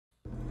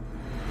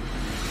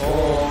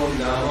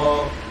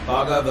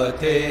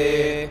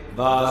Bhagavate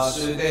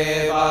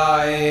Vasudevaya.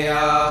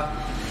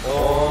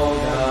 Om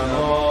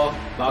Namo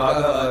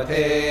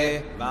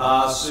Bhagavate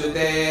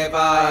Vasudevaya.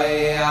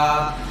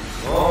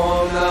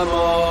 Om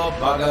Namo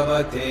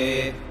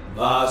Bhagavate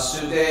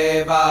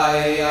Vasudevaya.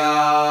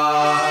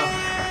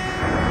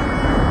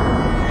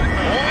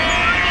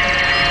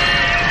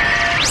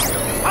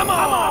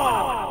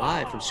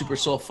 Live from Super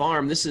Soul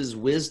Farm, this is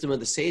Wisdom of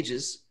the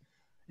Sages,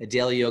 a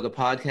daily yoga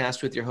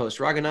podcast with your host,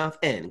 Raghunath,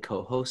 and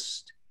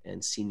co-host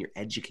and senior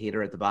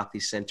educator at the Bhakti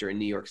Center in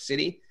New York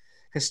City,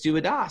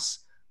 Kaustubha.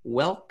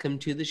 Welcome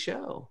to the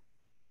show.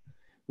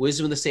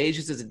 Wisdom of the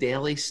Sages is a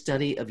daily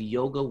study of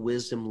yoga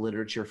wisdom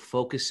literature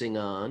focusing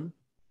on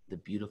the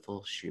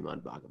beautiful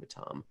Srimad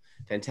Bhagavatam.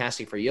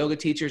 Fantastic for yoga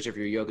teachers. If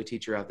you're a yoga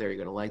teacher out there, you're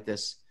going to like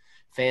this.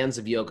 Fans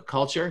of yoga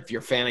culture. If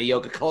you're a fan of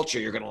yoga culture,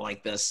 you're going to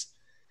like this.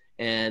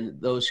 And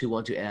those who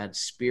want to add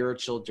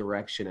spiritual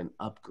direction and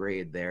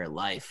upgrade their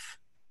life.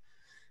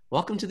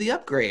 Welcome to the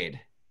upgrade.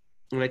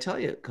 And I tell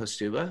you,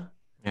 Kaustubha,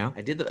 yeah,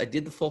 I did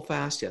the full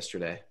fast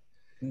yesterday.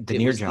 The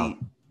Nirjal.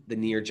 The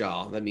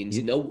Nirjal. That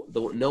means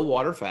no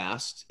water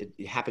fast.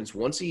 It happens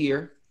once a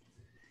year.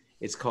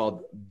 It's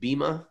called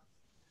Bhima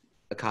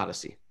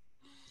ekadashi.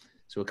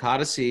 So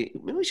ekadashi,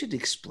 maybe we should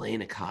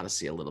explain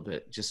ekadashi a little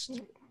bit. Just,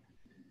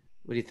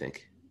 what do you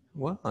think?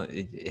 Well,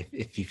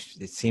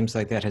 it seems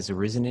like that has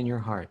arisen in your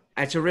heart.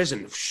 It's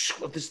arisen.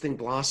 Let this thing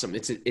blossom.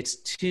 It's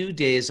 2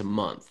 days a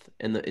month,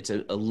 and it's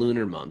a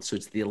lunar month. So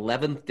it's the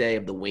 11th day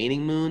of the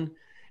waning moon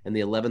and the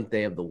 11th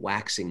day of the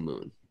waxing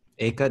moon.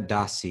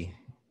 Ekadashi.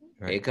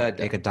 Right?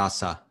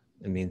 Ekadasa.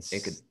 It means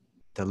the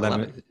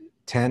 11,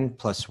 10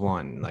 plus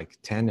 1, like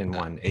 10 and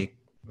 1.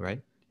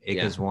 Right?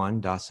 Eka is 1,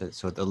 dasa.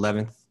 So the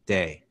 11th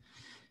day.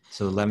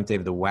 So the 11th day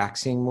of the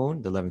waxing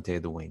moon, the 11th day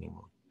of the waning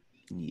moon.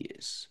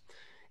 Yes.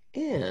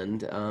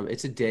 And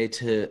it's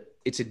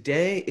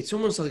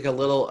almost like a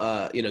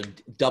little,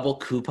 double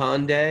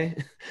coupon day.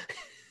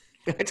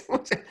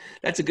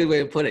 That's a good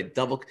way to put it.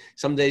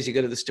 Some days you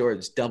go to the store,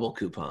 it's double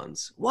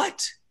coupons.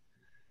 What?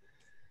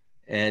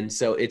 And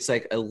so it's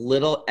like a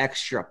little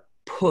extra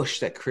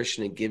push that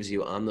Krishna gives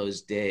you on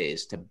those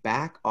days to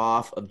back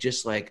off of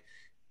just like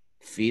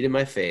feed in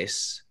my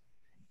face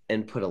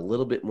and put a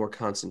little bit more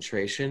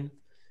concentration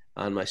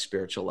on my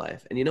spiritual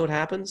life. And you know what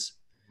happens?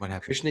 What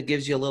happens? Krishna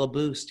gives you a little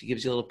boost. He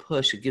gives you a little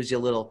push. He gives you a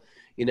little,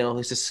 he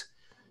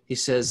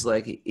says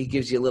like, he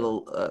gives you a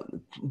little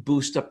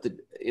boost up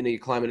you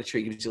climb in a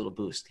tree, he gives you a little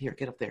boost. Here,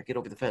 get up there, get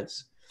over the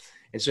fence.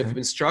 And so if you've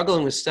been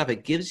struggling with stuff,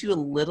 it gives you a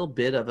little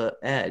bit of an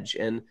edge.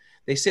 And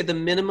they say the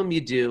minimum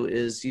you do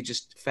is you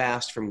just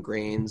fast from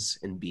grains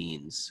and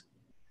beans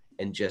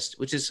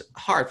which is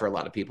hard for a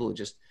lot of people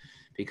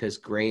because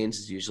grains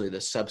is usually the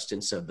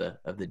substance of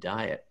the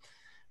diet.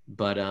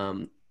 But,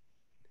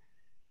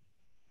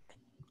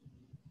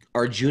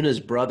 Arjuna's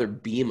brother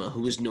Bhima,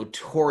 who was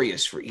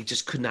notorious he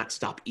just could not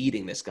stop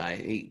eating, this guy.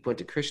 He went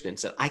to Krishna and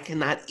said, I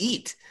cannot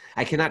eat.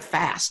 I cannot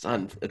fast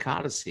on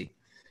ekadashi.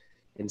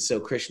 And so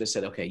Krishna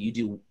said, okay, you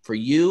do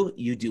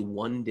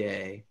 1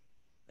 day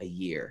a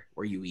year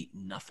where you eat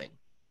nothing,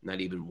 not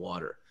even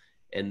water.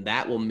 And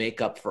that will make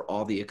up for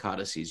all the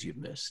ekadashis you've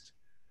missed.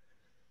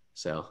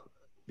 So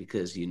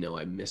because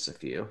I miss a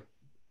few,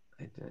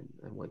 I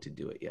went to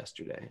do it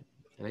yesterday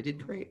and I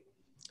did great.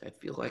 I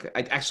feel like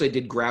I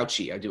did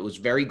grouchy. I was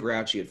very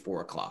grouchy at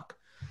 4:00.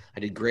 I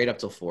did great up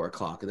till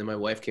 4:00. And then my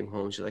wife came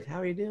home. She's like, how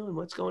are you doing?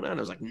 What's going on? I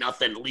was like,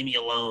 nothing. Leave me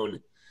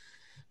alone.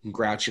 I'm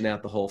grouching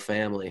out the whole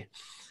family.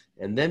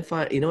 And then,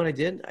 you know what I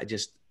did? I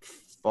just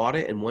fought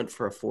it and went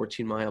for a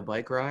 14-mile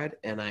bike ride.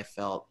 And I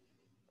felt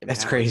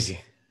That's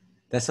crazy.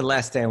 That's the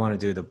last day I want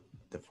to do the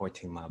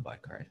 14-mile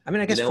bike ride. I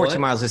mean, I guess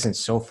 14 miles isn't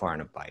so far on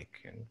a bike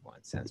in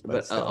one sense.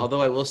 But although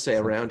I will say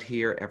around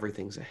here,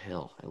 everything's a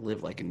hill. I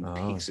live like in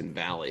peaks and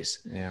valleys.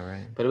 Yeah,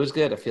 right. But it was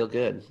good. I feel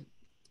good.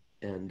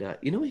 And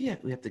we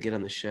have to get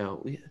on the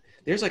show.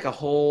 There's like a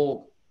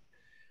whole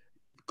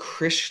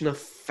Krishna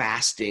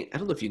fasting. I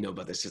don't know if you know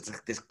about this. It's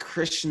like this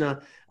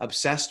Krishna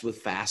obsessed with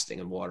fasting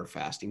and water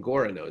fasting.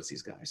 Gora knows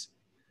these guys.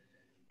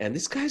 And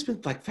this guy's been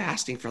like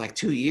fasting for like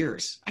 2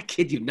 years. I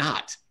kid you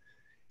not.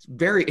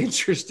 Very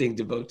interesting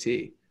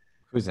devotee.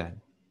 Who's that?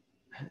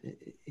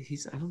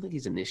 I don't think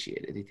he's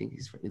initiated. He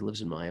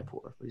lives in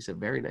Mayapur, but he's a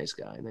very nice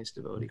guy, nice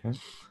devotee. Okay.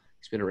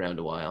 He's been around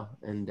a while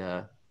and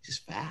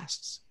just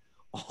fasts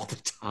all the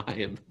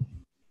time.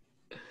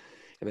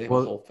 And they have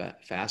a whole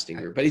fasting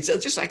group, but it's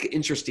just like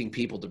interesting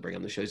people to bring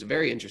on the show. He's a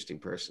very interesting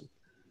person.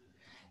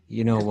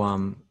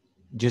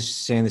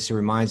 Just saying this, it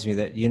reminds me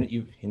that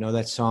you know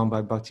that song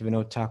by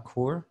Bhakti-yogi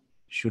Thakur,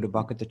 Shuddha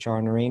Bhakta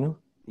Charnarenu?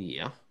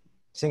 Yeah.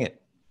 Sing it.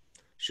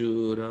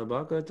 Shuddha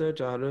Bhakta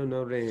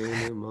Charnarenu.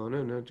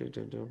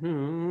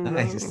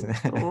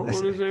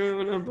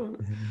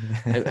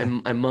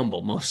 I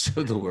mumble most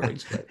of the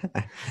words,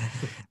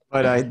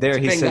 but there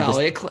he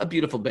Bengali, a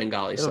beautiful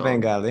Bengali song.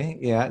 Bengali,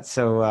 yeah.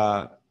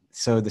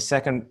 So the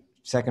second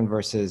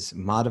verse is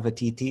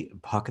Madhavatiti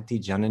Bhakti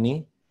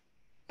Janani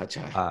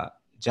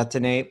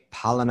Jatane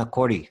Palana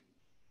Kori.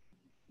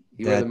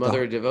 You are the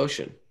mother of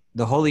devotion.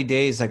 The holy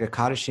days like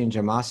Ekadashi and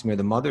Jamasmi are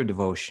the mother of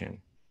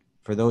devotion.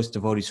 for those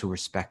devotees who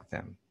respect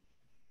them.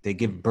 They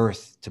give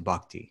birth to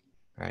bhakti,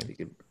 right? They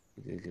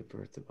give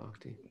birth to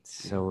bhakti.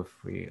 So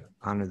if we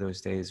honor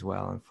those days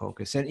well and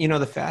focus, and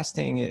the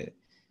fasting,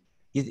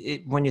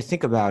 when you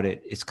think about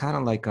it, it's kind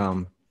of like,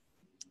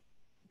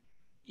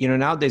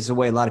 nowadays the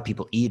way a lot of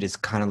people eat is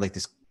kind of like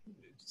this,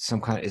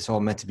 it's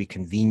all meant to be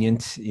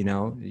convenient,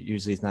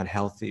 usually it's not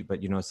healthy, but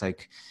it's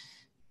like,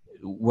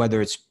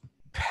 whether it's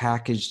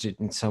packaged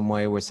in some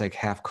way where it's like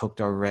half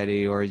cooked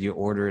already, or you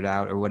order it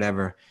out or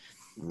whatever.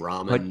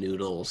 Ramen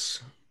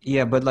noodles.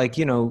 Yeah, but like,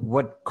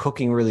 what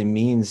cooking really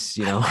means,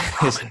 I love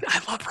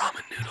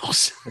ramen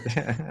noodles.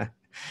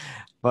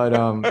 But,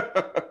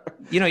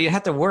 you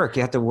have to work.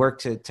 You have to work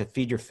to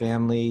feed your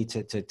family,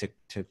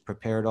 to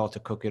prepare it all, to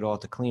cook it all,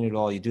 to clean it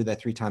all. You do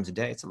that 3 times a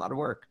day. It's a lot of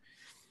work.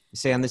 You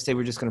say on this day,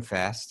 we're just going to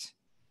fast.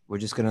 We're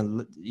just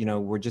going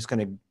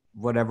to,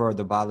 whatever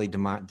the bodily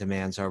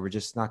demands are,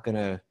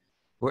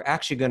 we're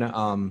actually going to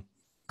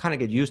kind of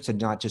get used to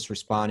not just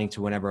responding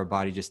to whenever our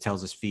body just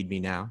tells us, feed me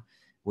now.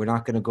 We're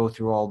not going to go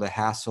through all the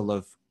hassle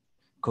of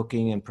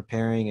cooking and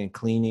preparing and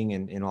cleaning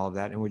and all of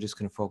that. And we're just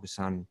going to focus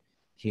on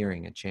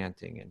hearing and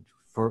chanting. And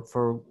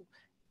for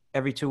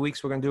every 2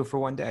 weeks, we're going to do it for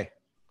 1 day.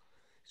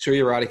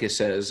 Surya Radhika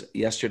says,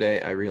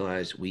 yesterday I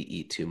realized we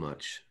eat too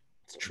much.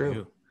 It's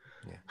true.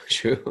 Yeah.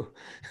 True.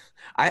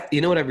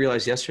 You know what I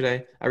realized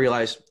yesterday? I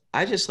realized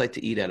I just like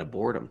to eat out of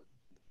boredom.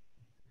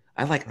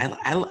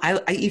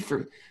 I eat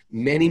for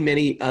many,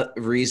 many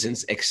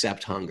reasons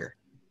except hunger.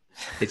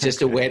 It's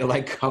just a way to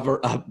like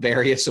cover up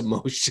various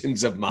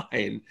emotions of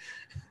mine.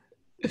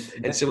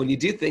 And so when you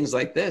do things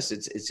like this,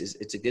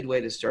 it's a good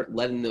way to start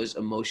letting those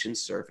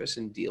emotions surface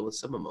and deal with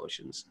some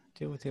emotions.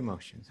 Deal with the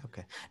emotions.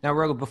 Okay. Now,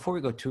 Raghu, before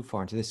we go too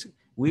far into this,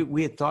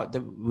 we had thought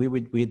that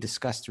we had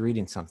discussed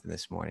reading something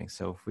this morning.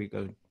 So if we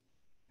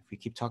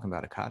keep talking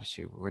about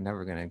ekadashi, we're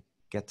never going to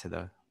get to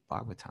the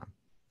Bhagavatam.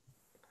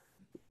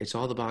 It's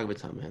all the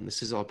Bhagavatam, man.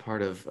 This is all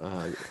part of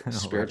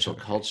spiritual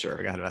culture. I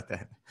forgot about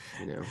that.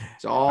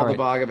 It's all the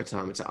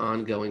Bhagavatam. It's an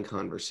ongoing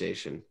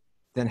conversation.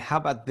 Then how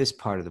about this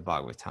part of the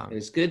Bhagavatam? And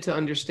it's good to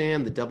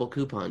understand the double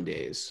coupon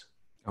days.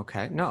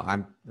 Okay. No,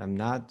 I'm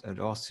not at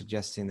all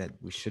suggesting that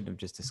we shouldn't have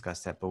just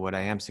discussed that. But what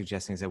I am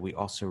suggesting is that we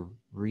also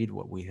read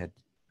what we had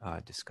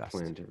discussed.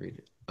 Plan to read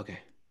it. Okay.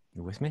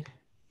 You with me?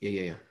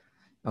 Yeah.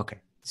 Okay.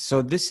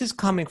 So this is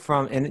coming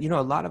from, and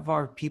a lot of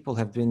our people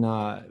have been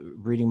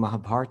reading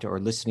Mahabharata or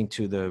listening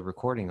to the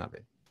recording of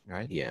it,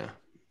 right? Yeah.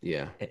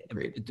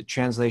 Great. The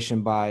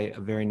translation by a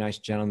very nice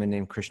gentleman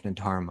named Krishna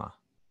Dharma,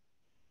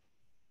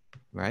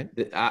 right?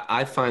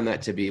 I find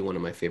that to be one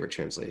of my favorite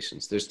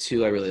translations. There's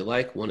 2 I really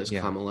like. One is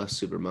Kamala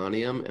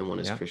Subramaniam, and one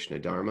is Krishna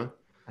Dharma.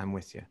 I'm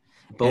with you.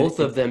 Both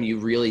of them, you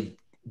really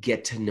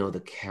get to know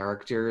the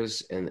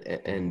characters, and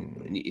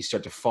you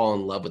start to fall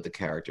in love with the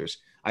characters.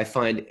 I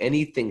find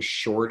anything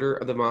shorter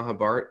of the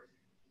Mahabharata,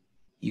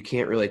 you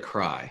can't really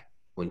cry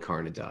when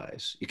Karna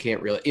dies. You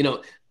can't really,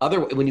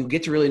 when you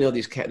get to really know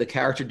the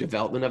character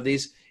development of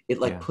these,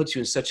 it puts you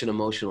in such an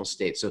emotional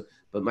state. So,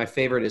 but my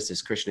favorite is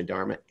this Krishna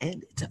Dharma,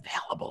 and it's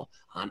available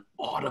on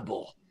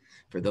Audible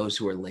for those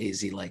who are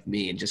lazy like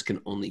me and just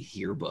can only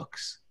hear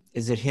books.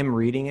 Is it him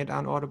reading it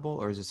on Audible,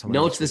 or is it someone?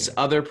 No, it's this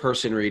other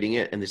person reading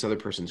it, and this other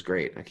person's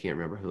great. I can't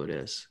remember who it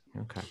is.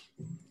 Okay.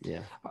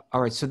 Yeah.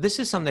 All right. So this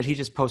is something that he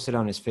just posted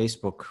on his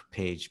Facebook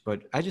page,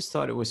 but I just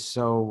thought it was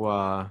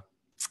so.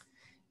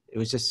 It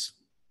was just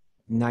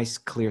nice,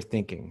 clear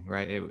thinking,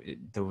 right?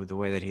 The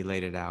way that he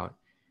laid it out.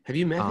 Have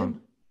you met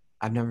him?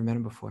 I've never met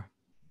him before.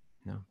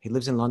 No, he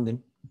lives in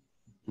London.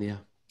 Yeah.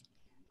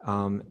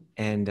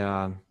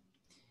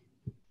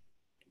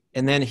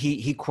 And then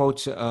he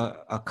quotes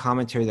a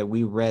commentary that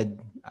we read,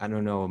 I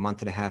don't know, a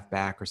month and a half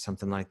back or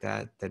something like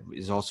that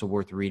is also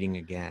worth reading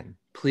again.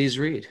 Please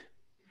read.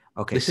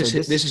 Okay. This is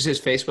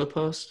his Facebook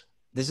post?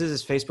 This is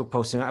his Facebook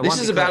post. This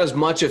is about as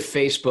much of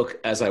Facebook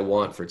as I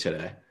want for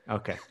today.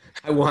 Okay.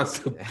 I want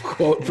the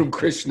quote from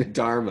Krishna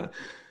Dharma.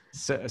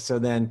 So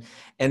then,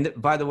 and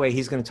by the way,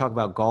 he's going to talk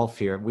about golf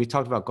here. We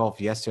talked about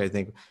golf yesterday. I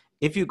think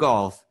if you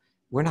golf,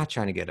 we're not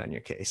trying to get on your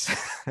case.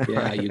 Yeah,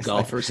 right? You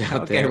golfers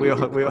out there. We're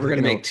going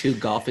to make 2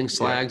 golfing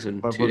slags in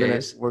 2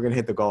 days. We're going to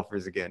hit the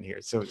golfers again here.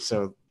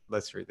 So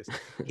let's read this.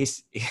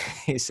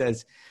 He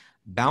says,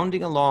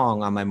 bounding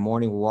along on my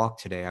morning walk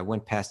today, I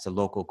went past a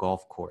local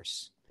golf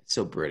course. It's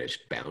so British,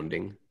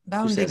 bounding.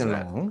 Bounding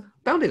along.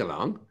 Bounding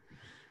along.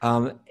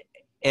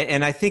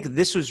 And I think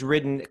this was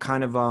written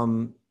kind of,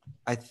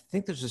 I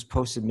think this was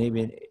posted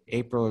maybe in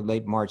April or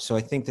late March. So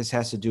I think this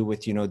has to do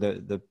with,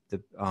 the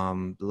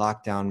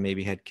lockdown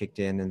maybe had kicked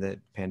in and the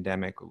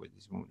pandemic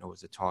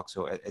was a talk.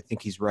 So I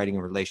think he's writing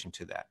in relation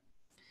to that.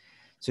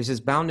 So he says,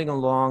 bounding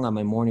along on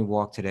my morning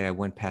walk today, I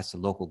went past a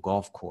local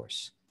golf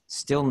course,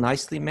 still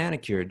nicely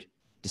manicured,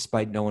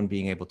 despite no one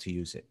being able to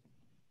use it.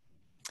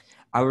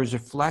 I was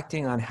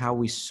reflecting on how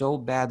we so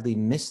badly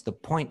miss the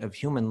point of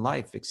human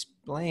life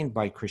explained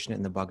by Krishna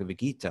in the Bhagavad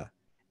Gita.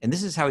 And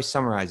this is how he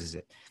summarizes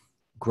it.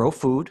 Grow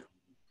food,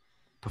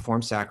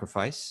 perform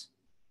sacrifice,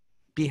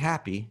 be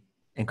happy,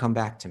 and come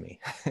back to me.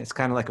 It's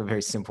kind of like a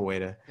very simple way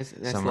to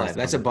summarize.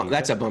 That's a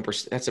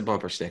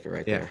bumper sticker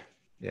right there.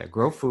 Yeah,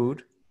 grow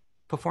food,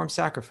 perform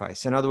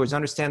sacrifice. In other words,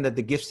 understand that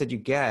the gifts that you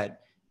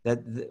get,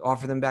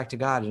 offer them back to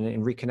God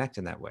and reconnect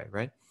in that way,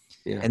 right?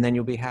 Yeah. And then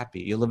you'll be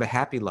happy. You'll live a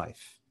happy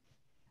life.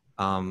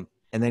 And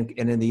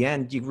in the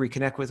end, you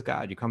reconnect with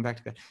God. You come back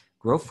to God.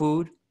 Grow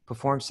food,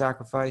 perform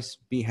sacrifice,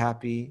 be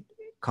happy,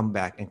 come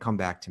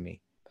back to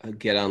me.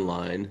 Get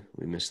online.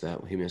 We missed that.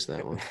 He missed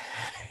that one.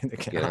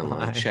 Get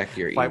online. Check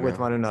your Fight email. with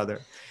one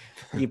another.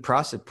 Eat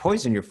processed,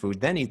 poison your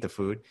food, then eat the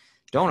food.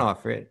 Don't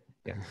offer it.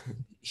 Yeah.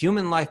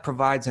 Human life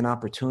provides an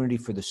opportunity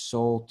for the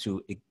soul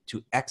to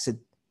exit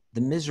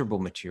the miserable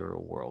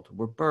material world,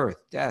 where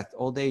birth, death,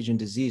 old age, and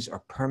disease are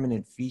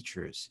permanent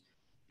features,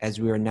 as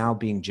we are now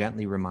being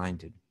gently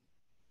reminded.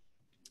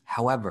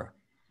 However,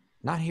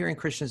 not hearing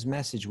Krishna's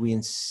message, we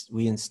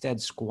instead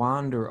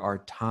squander our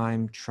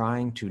time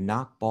trying to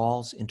knock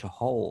balls into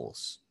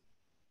holes,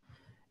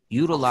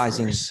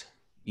 utilizing it's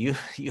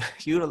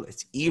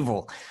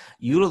evil,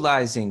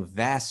 utilizing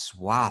vast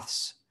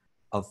swaths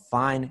of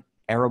fine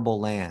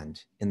arable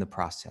land in the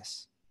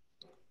process.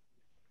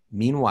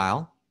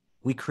 Meanwhile,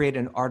 we create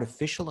an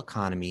artificial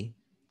economy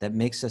that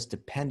makes us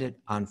dependent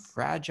on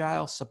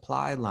fragile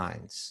supply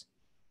lines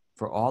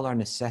for all our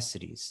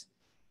necessities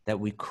that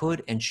we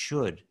could and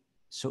should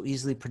so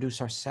easily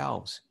produce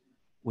ourselves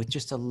with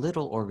just a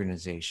little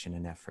organization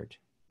and effort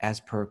as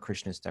per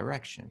Krishna's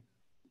direction.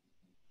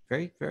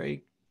 Very,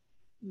 very,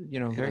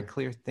 very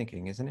clear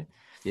thinking, isn't it?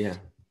 Yeah.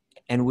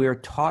 And we're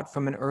taught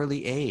from an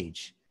early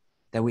age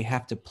that we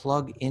have to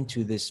plug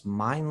into this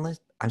madness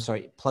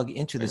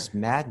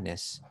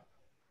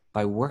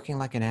by working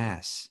like an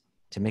ass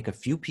to make a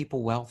few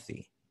people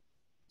wealthy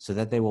so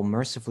that they will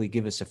mercifully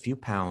give us a few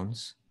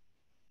pounds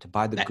to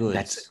buy the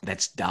goods.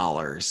 That's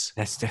dollars.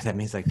 That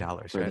means like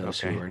dollars, for right?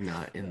 those Okay. who are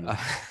not in.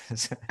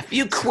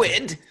 You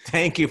quid.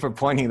 Thank you for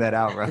pointing that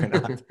out,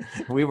 Raghunath.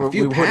 A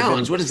few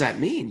pounds. What does that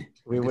mean?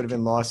 We would have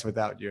been lost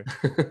without you.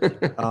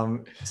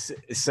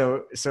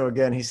 So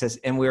again, he says,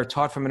 and we are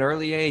taught from an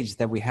early age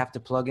that we have to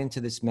plug into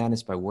this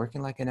madness by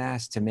working like an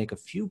ass to make a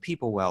few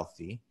people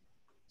wealthy,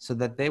 so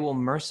that they will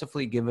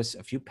mercifully give us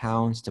a few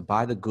pounds to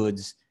buy the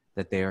goods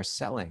that they are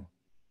selling.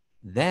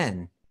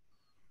 Then,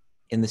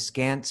 in the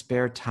scant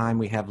spare time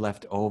we have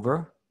left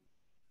over,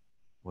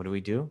 what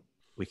do?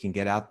 We can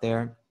get out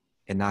there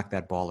and knock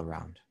that ball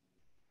around.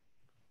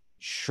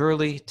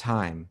 It is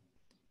time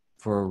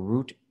for a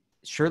root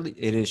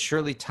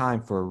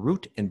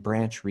and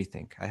branch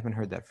rethink. I haven't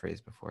heard that phrase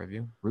before. Have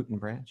you? Root and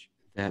branch?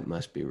 That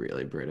must be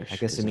really British. I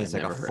guess it means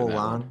like a full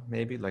on,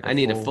 maybe. Like I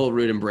need a full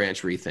root and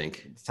branch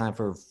rethink. It's time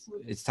for.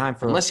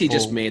 Unless he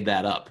just made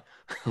that up.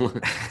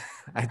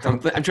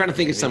 I'm trying to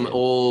think of some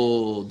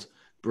old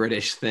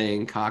British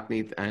thing,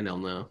 Cockney. I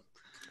don't know.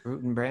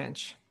 Root and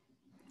branch.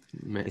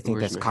 You think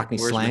that's Cockney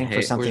slang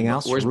for something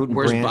else? Root and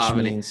branch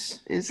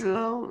means.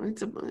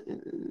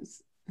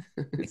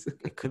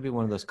 It could be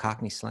one of those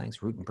Cockney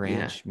slangs. Root and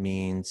branch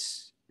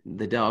means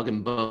the dog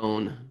and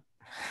bone.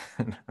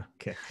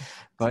 Okay,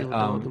 but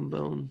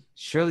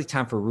surely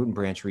time for root and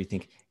branch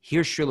rethink.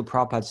 Here's Srila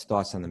Prabhupada's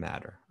thoughts on the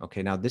matter.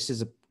 Okay, now this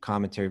is a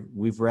commentary.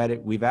 We've read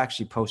it. We've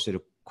actually posted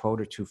a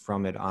quote or two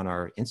from it on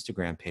our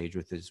Instagram page,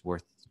 which is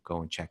worth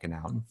going checking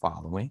out and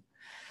following.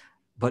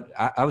 But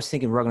I was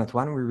thinking, Raghunath,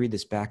 why don't we read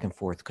this back and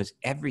forth? Because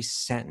every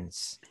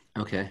sentence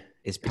is powerful.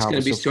 It's going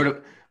to be sort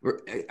of.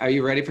 Are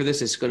you ready for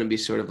this? It's going to be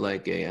sort of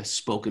like a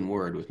spoken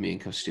word with me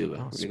and Kaustubha. We're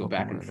going to go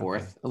back and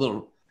forth. Okay. A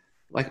little,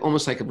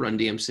 almost like a Run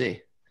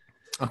DMC.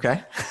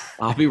 Okay.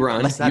 I'll be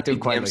Run. Let's not do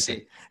quite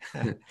like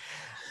that.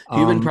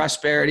 Human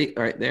prosperity.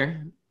 All right,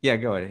 there. Yeah,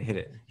 go ahead. Hit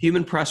it.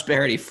 Human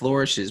prosperity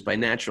flourishes by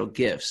natural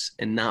gifts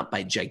and not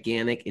by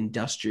gigantic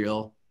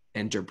industrial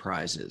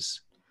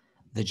enterprises.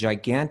 The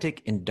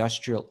gigantic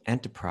industrial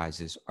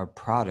enterprises are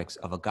products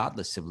of a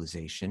godless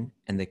civilization,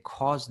 and they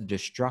cause the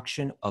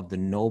destruction of the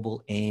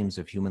noble aims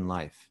of human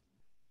life.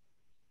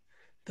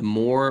 The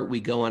more we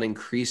go on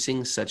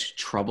increasing such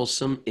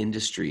troublesome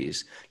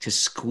industries to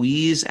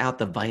squeeze out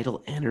the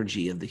vital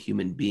energy of the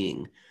human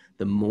being,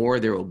 the more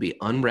there will be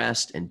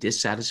unrest and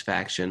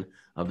dissatisfaction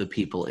of the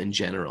people in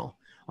general,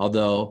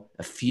 although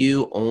a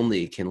few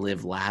only can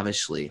live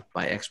lavishly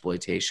by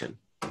exploitation.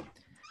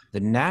 The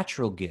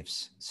natural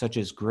gifts, such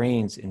as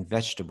grains and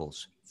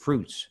vegetables,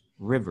 fruits,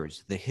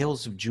 rivers, the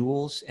hills of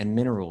jewels and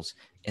minerals,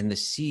 and the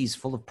seas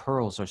full of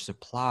pearls are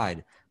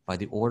supplied by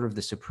the order of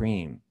the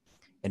Supreme.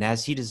 And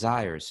as he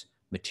desires,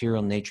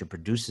 material nature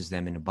produces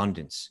them in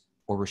abundance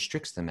or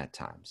restricts them at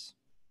times.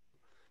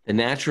 The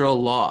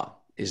natural law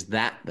is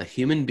that the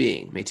human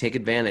being may take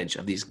advantage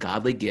of these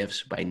godly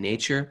gifts by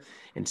nature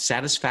and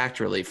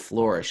satisfactorily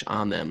flourish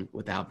on them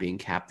without being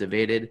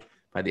captivated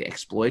by the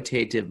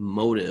exploitative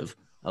motive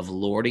of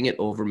lording it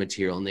over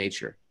material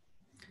nature.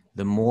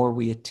 The more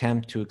we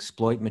attempt to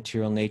exploit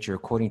material nature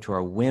according to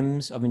our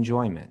whims of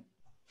enjoyment,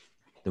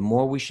 the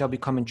more we shall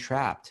become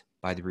entrapped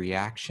by the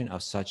reaction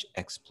of such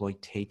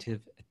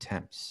exploitative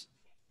attempts.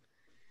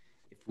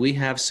 If we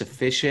have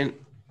sufficient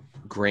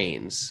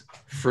grains,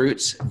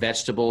 fruits,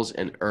 vegetables,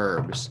 and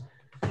herbs,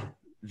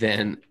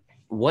 then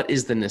what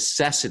is the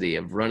necessity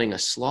of running a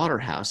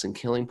slaughterhouse and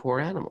killing poor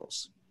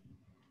animals?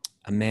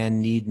 a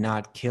man need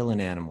not kill an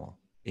animal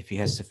if he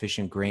has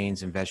sufficient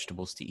grains and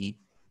vegetables to eat.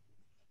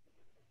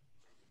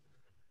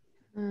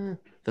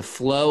 The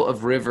flow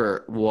of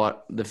river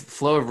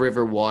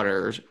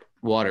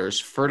waters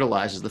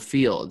fertilizes the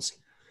fields,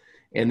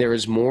 and there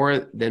is more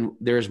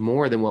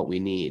than what we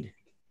need.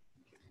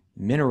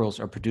 Minerals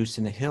are produced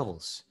in the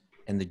hills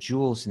and the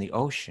jewels in the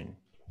ocean.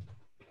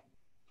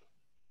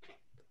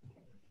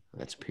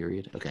 That's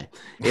period. Okay.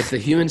 If the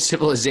human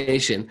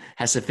civilization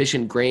has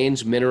sufficient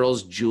grains,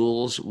 minerals,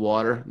 jewels,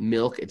 water,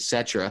 milk,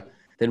 etc.,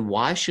 then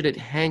why should it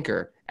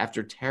hanker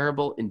after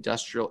terrible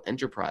industrial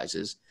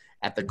enterprises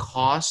at the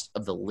cost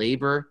of the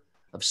labor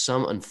of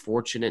some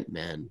unfortunate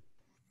men?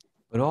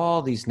 But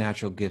all these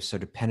natural gifts are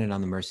dependent on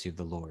the mercy of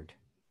the Lord.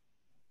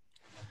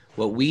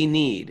 What we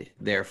need,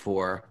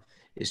 therefore,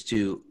 is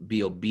to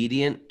be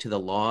obedient to the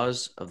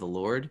laws of the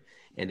Lord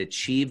and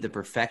achieve the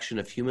perfection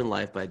of human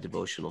life by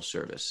devotional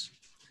service.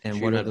 And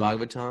what are the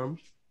Bhagavatam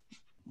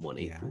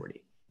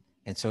 1:840.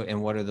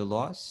 And what are the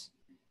laws?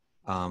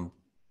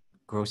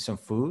 Grow some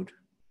food,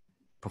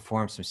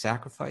 perform some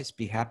sacrifice,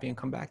 be happy, and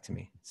come back to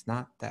me. It's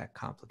not that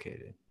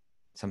complicated.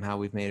 Somehow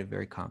we've made it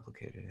very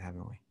complicated,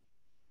 haven't we?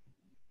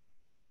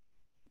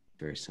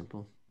 Very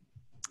simple.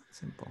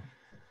 Simple.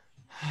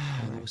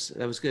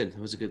 That was good.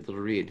 That was a good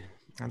little read.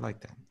 I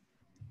like that.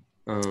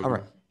 All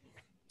right.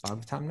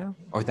 Bhagavatam now?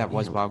 Or that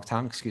was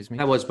Bhagavatam, excuse me.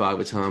 That was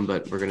Bhagavatam,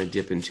 but we're going to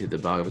dip into the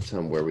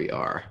Bhagavatam where we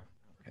are.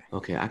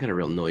 Okay, I got a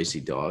real noisy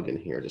dog in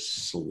here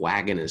just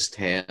swagging his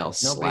tail,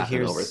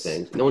 slapping over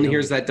things. No one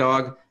hears that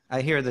dog?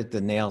 I hear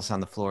the nails on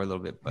the floor a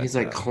little bit. But he's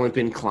like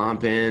climping,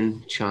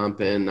 clomping,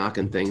 chomping,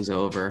 knocking things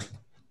over.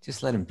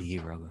 Just let him be,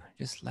 Raghu.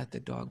 Just let the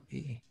dog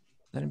be.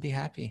 Let him be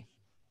happy.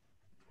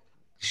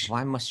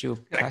 Why must you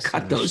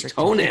cut those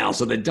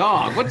toenails of the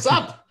dog? What's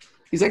up?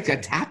 He's like a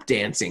tap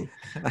dancing.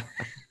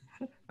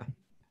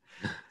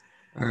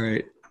 All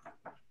right.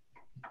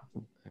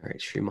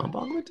 Srimad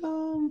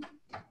Bhagavatam.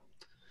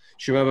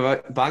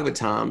 Srimad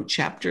Bhagavatam,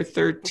 chapter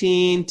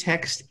 13,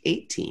 text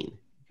 18.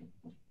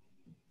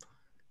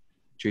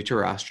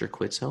 Dhritarashtra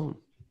quits home.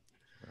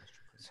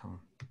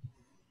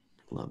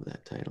 Love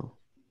that title.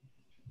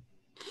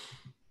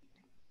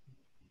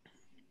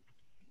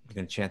 You're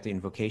going to chant the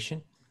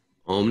invocation?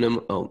 Om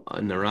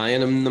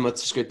Narayanam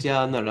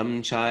Namaskritya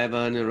Naram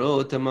Chaiva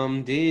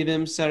Narotamam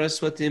Devim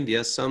Saraswatim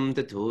Vyasam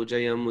Tato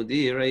Jayam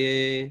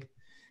Udiraye.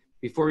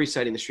 Before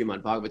reciting the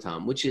Srimad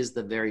Bhagavatam, which is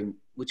the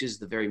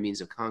very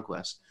means of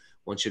conquest,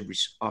 one should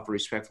offer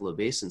respectful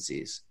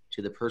obeisances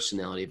to the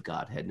personality of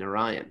Godhead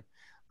Narayan,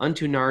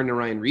 unto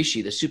Narayan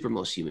Rishi, the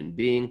supermost human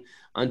being,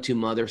 unto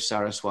Mother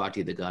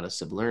Saraswati, the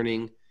goddess of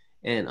learning,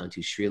 and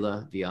unto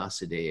Srila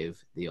Vyasadeva,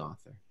 the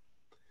author.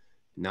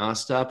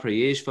 Nasta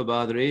prayeshva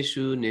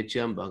badreshu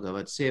nityam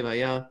bhagavat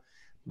sevaya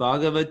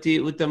bhagavati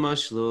uttama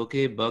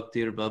shloke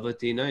bhaktir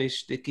bhavati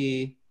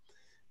naishtiki.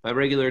 By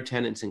regular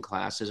attendance in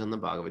classes on the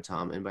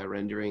Bhagavatam and by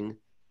rendering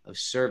of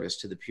service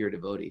to the pure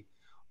devotee,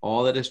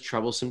 all that is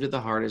troublesome to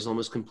the heart is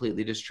almost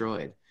completely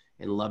destroyed,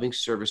 and loving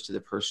service to the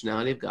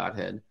personality of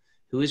Godhead,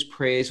 who is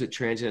praised with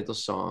transcendental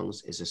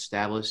songs, is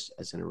established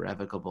as an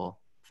irrevocable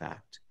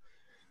fact.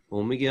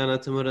 Om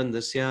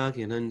Vijnanatamurandasya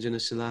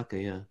Gyananjana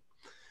Silakaya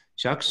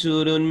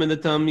Chakshurun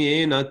Midatam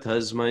Yena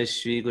Tasmai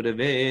Shri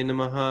Gurave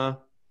Namaha.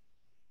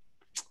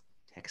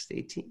 Text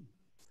 18.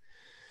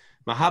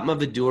 Mahatma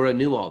Vidura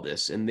knew all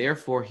this, and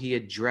therefore he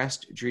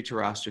addressed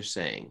Dhritarashtra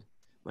saying,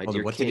 "My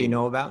dear what king," did he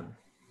know about?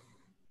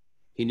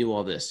 He knew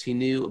all this. He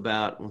knew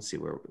about, let's see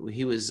where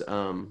he was.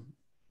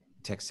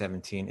 Text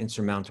 17,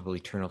 insurmountable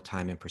eternal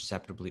time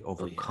imperceptibly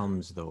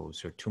overcomes those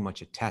who are too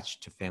much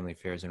attached to family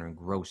affairs and are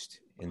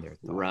engrossed in their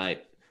thoughts.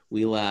 Right.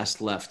 We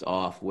last left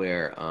off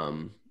where,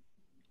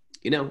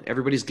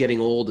 everybody's getting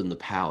old in the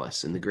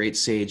palace, and the great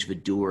sage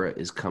Vidura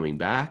is coming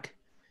back,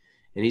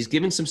 and he's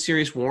giving some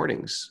serious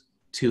warnings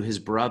to his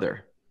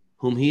brother,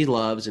 whom he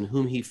loves and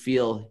whom he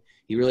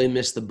really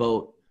missed the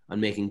boat on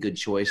making good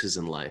choices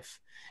in life.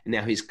 And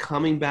now he's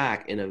coming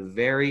back in a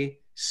very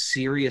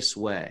serious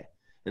way.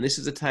 And this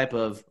is a type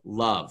of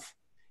love.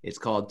 It's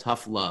called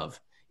tough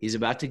love. He's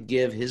about to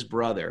give his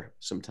brother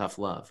some tough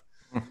love.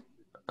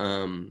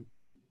 Mahatma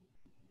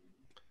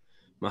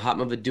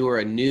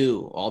Vidura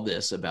knew all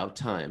this about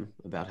time,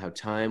 about how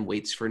time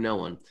waits for no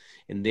one.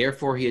 And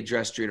therefore he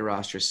addressed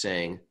Dhritarashtra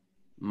saying,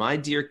 "My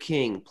dear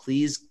king,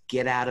 please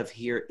get out of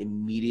here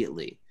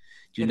immediately.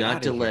 Do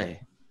not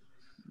delay.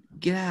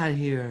 Get out of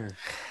here."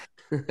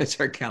 That's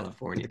our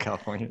California. The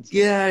Californians.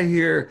 Get out of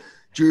here,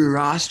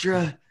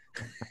 Dhritarashtra.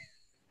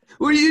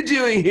 What are you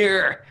doing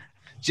here?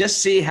 Just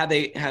see how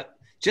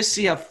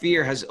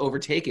fear has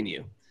overtaken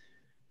you.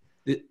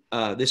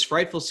 This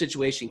frightful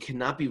situation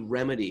cannot be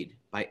remedied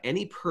by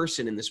any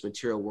person in this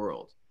material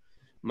world.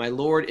 My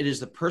Lord, it is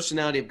the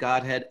personality of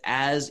Godhead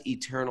as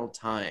eternal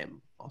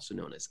time, also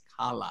known as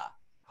Kala.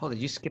 Hold it,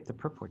 you skipped the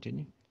purport, didn't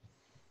you?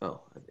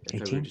 Oh, I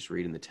thought we were just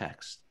reading the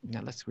text.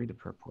 Now let's read the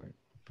purport.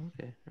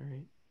 Okay, all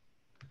right.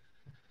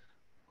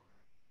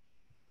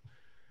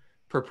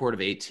 Purport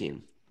of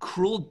 18.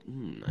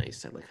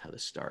 Nice, I like how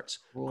this starts.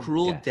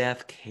 Cruel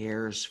death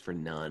cares for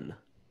none.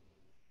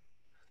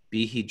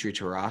 be he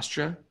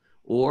Dhritarashtra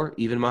or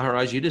even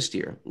Maharaj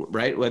Yudhisthira,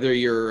 right? Whether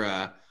you're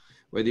a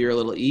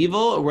little evil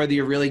or whether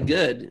you're really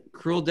good,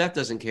 cruel death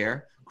doesn't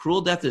care.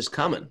 Cruel death is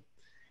coming.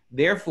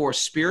 Therefore,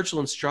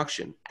 spiritual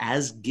instruction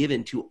as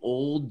given to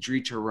old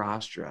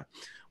Dhritarashtra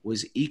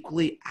was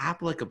equally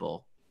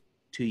applicable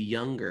to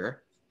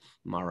younger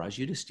Maharaj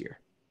Yudhisthira.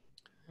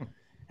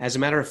 As a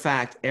matter of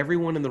fact,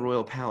 everyone in the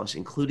royal palace,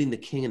 including the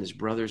king and his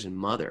brothers and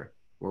mother,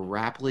 were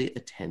rapidly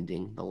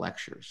attending the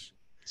lectures.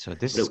 So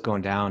this is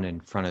going down in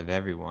front of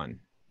everyone.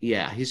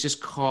 Yeah, he's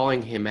just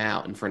calling him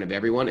out in front of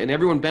everyone, and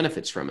everyone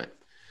benefits from it.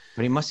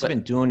 But he must have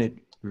been doing it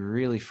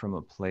really from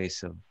a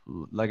place of,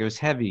 like, it was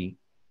heavy,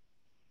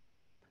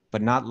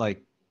 but not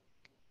like,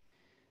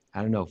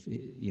 I don't know,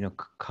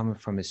 coming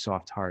from his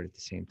soft heart at the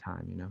same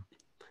time,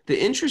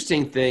 The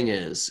interesting thing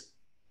is,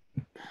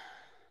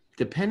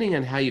 depending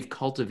on how you've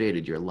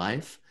cultivated your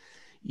life,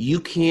 you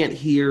can't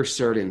hear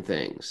certain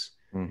things.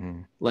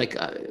 Mm-hmm. Like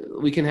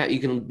you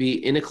can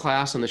be in a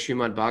class on the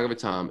Srimad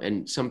Bhagavatam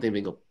and something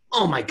will go,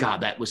 oh my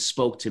God, that was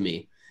spoke to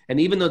me. And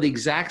even though the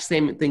exact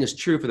same thing is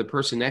true for the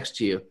person next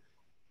to you,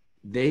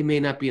 they may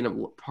not be in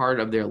a part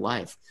of their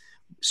life.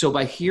 So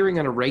by hearing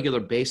on a regular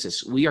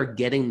basis, we are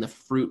getting the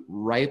fruit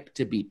ripe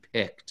to be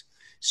picked.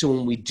 So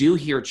when we do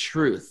hear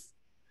truth,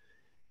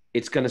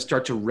 it's going to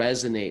start to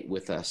resonate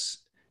with us.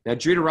 Now,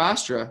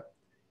 Dhritarashtra,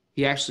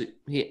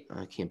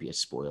 I can't be a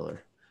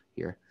spoiler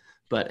here.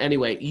 But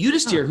anyway,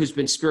 Yudhisthira, who's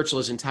been spiritual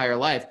his entire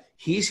life,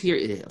 he's here.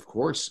 Of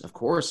course.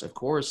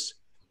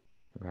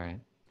 Right.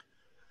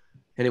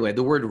 Anyway,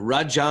 the word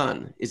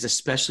Rajan is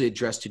especially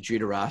addressed to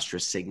Dhritarashtra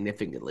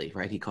significantly,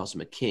 right? He calls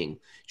him a king.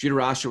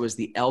 Dhritarashtra was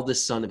the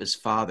eldest son of his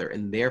father,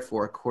 and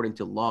therefore, according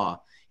to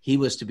law, he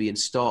was to be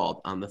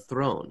installed on the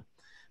throne.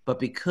 But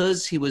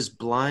because he was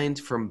blind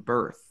from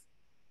birth,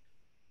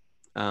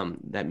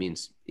 that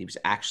means he was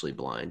actually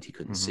blind, he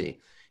couldn't see.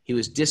 He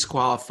was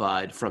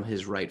disqualified from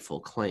his rightful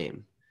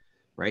claim,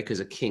 right? Because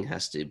a king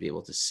has to be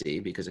able to see,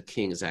 because a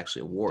king is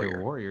actually a warrior.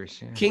 They're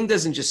warriors, yeah. King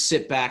doesn't just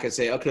sit back and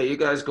say, okay, you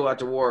guys go out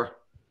to war.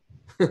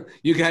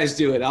 You guys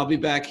do it. I'll be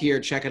back here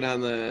checking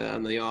on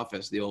the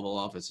office, the Oval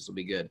Office. This will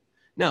be good.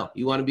 No,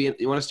 you want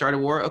to start a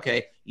war?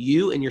 Okay,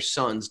 you and your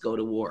sons go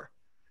to war.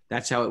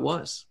 That's how it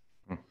was.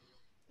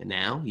 And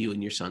now you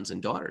and your sons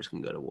and daughters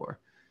can go to war.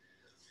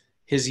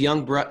 His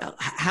young brother,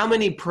 how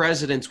many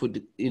presidents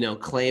would,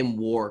 claim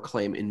war,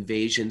 claim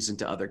invasions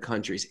into other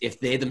countries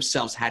if they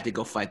themselves had to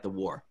go fight the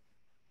war?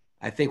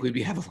 I think we'd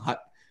have a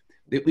lot.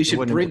 We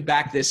should bring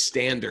back this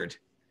standard.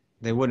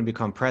 They wouldn't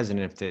become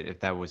president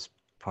if that was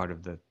part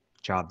of the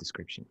job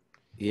description.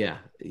 Yeah.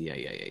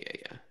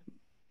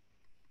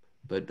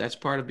 But that's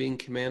part of being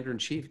commander in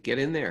chief. Get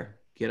in there.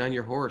 Get on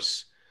your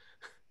horse.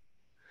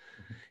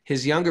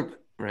 His younger,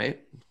 right?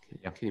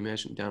 Yeah. Can you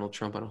imagine Donald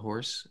Trump on a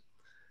horse?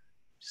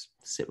 Just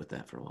sit with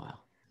that for a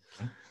while.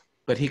 Okay.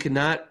 But he could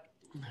not,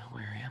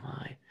 where am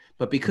I?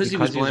 But because he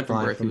was blind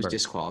from birth, he was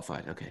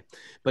disqualified. Okay.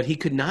 But he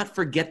could not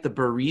forget the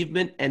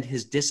bereavement, and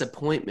his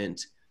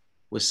disappointment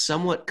was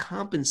somewhat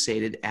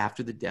compensated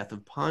after the death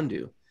of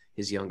Pandu,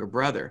 his younger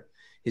brother.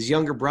 His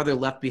younger brother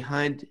left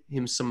behind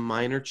him some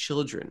minor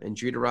children, and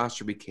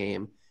Dhritarashtra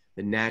became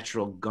the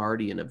natural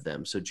guardian of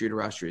them. So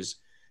Dhritarashtra is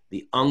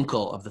the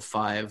uncle of the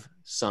 5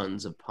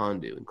 sons of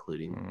Pandu,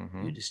 including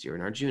Yudhisthira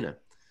and Arjuna.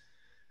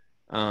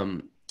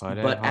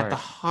 But at the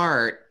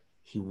heart,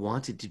 he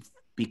wanted to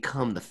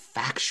become the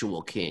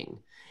factual king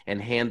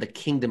and hand the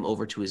kingdom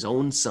over to his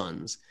own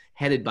sons,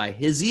 headed by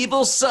his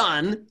evil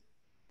son,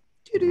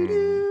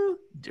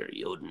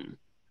 Duryodhana.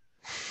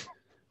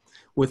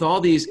 With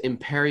all these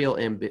imperial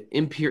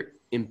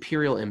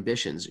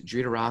ambitions,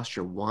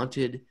 Dhritarashtra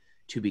wanted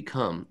to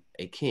become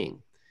a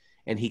king,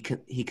 and he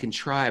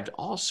contrived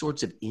all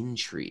sorts of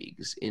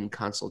intrigues in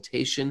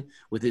consultation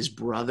with his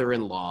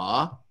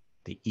brother-in-law,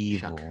 the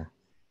evil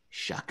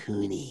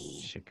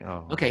Shakuni.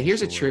 Okay,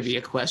 here's a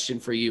trivia question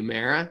for you,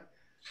 Mara.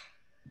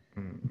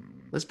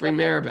 Let's bring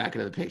Mara back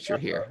into the picture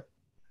here.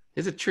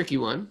 Here's a tricky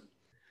one.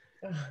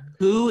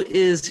 Who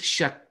is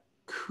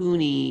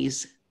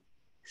Shakuni's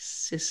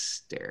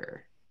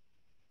sister?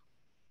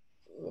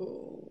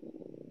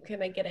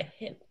 Can I get a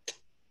hint?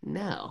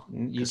 No.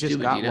 You just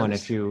got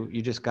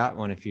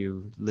one if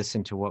you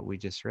listen to what we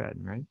just read,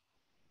 right?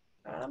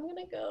 I'm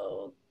gonna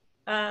go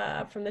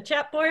from the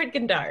chat board,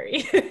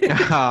 Gandhari.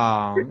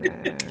 Oh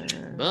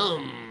man.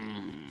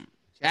 Boom.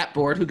 Chat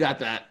board, who got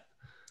that?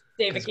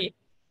 Devaki.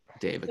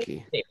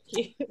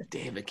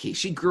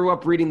 She grew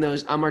up reading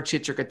those Amar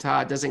Chitra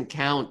Katha. It doesn't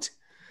count.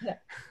 Yeah.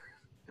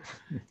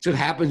 That's what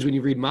happens when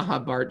you read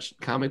Mahabharata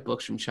comic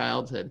books from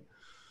childhood.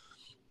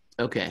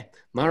 Okay.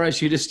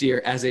 Maharaj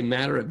Yudhisthira, as a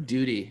matter of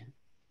duty.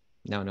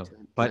 No.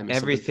 But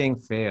everything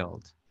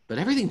failed. But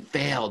everything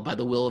failed by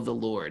the will of the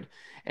Lord.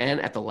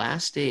 And at the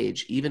last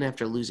stage, even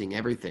after losing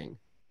everything,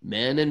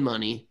 men and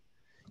money,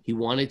 he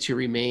wanted to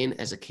remain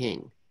as a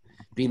king,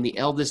 being the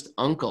eldest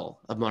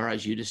uncle of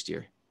Maharaj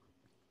Yudhisthira.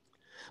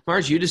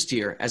 Maharaj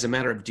Yudhisthira, as a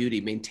matter of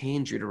duty,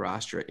 maintained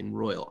Dhritarashtra in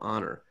royal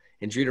honor,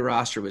 and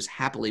Dhritarashtra was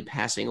happily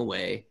passing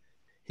away.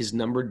 his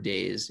numbered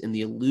days in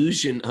the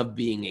illusion of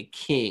being a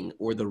king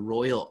or the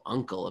royal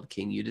uncle of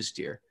King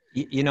Yudhisthira.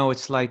 You know,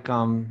 it's like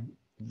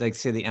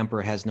say the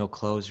emperor has no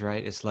clothes,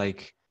 right? It's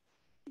like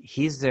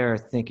he's there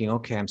thinking,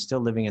 okay, I'm still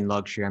living in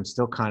luxury. I'm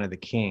still kind of the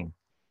king.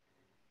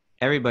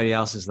 Everybody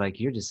else is like,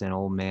 you're just an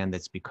old man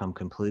that's become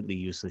completely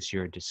useless.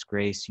 You're a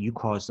disgrace. You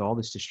caused all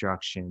this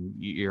destruction.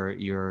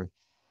 Your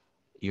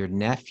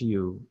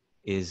nephew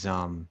is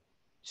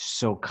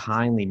so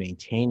kindly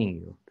maintaining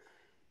you.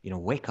 You know,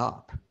 wake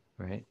up,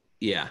 right?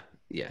 Yeah.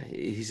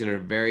 He's in a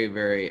very,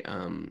 very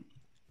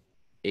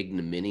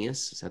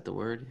ignominious. Is that the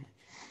word?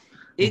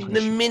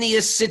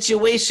 Ignominious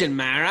situation,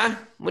 Mara.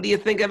 What do you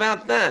think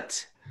about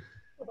that?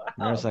 Wow.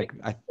 Mara's like,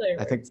 I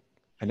think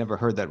I never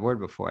heard that word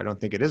before. I don't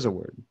think it is a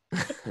word.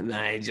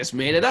 I just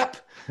made it up.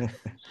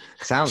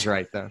 Sounds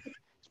right, though.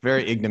 It's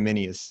very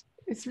ignominious.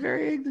 It's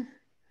very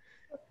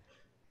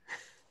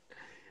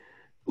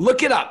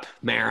Look it up,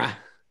 Mara.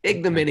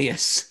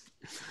 Ignominious.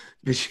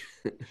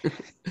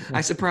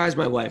 I surprise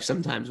my wife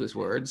sometimes with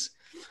words.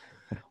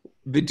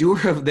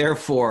 Vidura,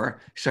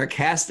 therefore,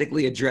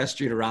 sarcastically addressed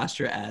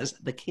Dhritarashtra as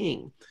the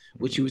king,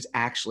 which he was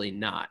actually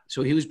not.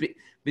 So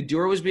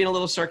Vidura was being a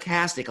little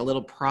sarcastic, a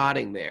little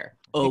prodding there.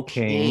 O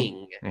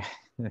king.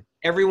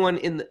 Everyone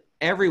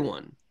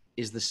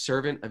is the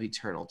servant of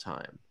eternal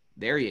time.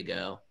 There you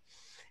go.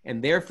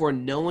 And therefore,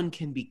 no one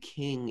can be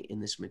king in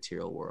this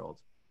material world.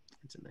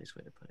 That's a nice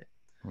way to put it.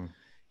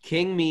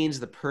 King means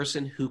the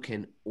person who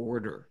can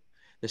order.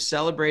 The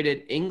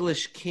celebrated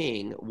English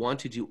king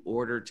wanted to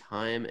order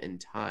time and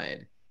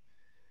tide,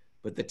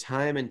 but the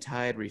time and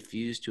tide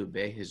refused to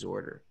obey his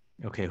order.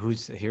 Okay,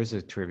 here's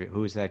a trivia.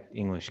 Who is that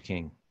English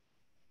king?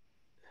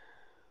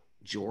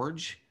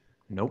 George?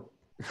 Nope.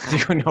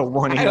 You know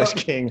one English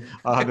king.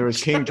 There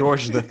was King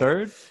George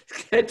III.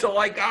 That's all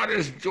I got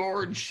is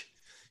George.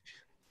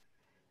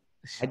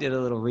 I did a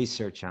little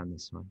research on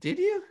this one. Did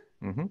you?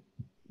 Mm-hmm.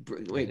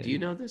 Wait, do you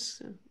know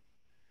this?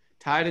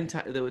 Tide and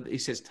tide. He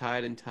says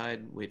tide and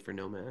tide wait for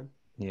no man.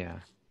 Yeah.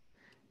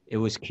 It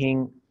was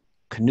King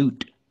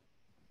Canute.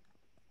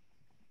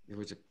 There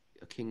was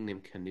a king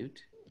named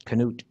Canute?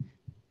 Canute.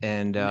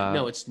 And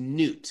no, it's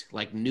Newt,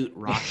 like Newt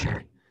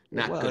Rockney,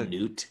 not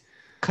Canute.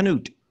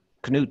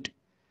 Canute.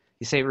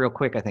 You say it real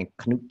quick, I think.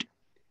 Canute.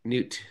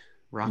 Newt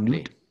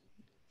Rockney.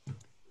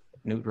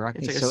 Newt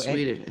Rockney. It's like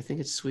Swedish. I think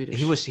it's Swedish.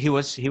 He was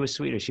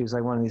Swedish. He was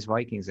like one of these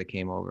Vikings that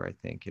came over, I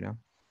think, you know.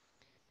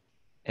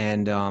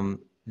 And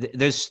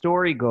the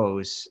story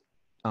goes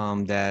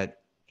that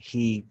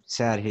he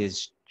sat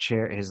his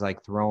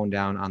throne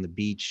down on the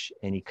beach,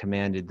 and he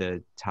commanded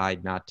the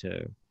tide not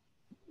to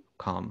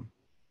come,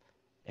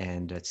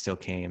 and it still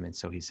came. And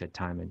so he said,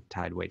 "Time and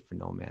tide wait for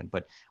no man."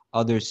 But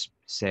others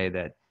say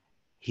that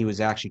he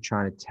was actually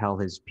trying to tell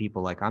his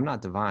people, like, I'm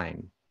not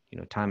divine. You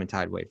know, time and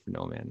tide wait for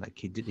no man. Like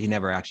he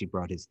never actually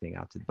brought his thing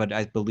out. But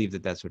I believe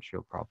that that's what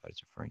Srila Prabhupada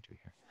is referring to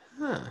here.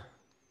 Huh.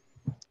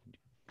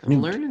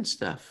 I'm learning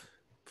stuff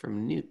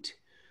from Newt.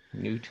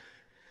 Newt.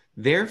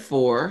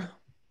 Therefore,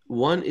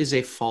 one is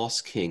a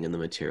false king in the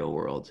material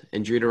world,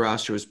 and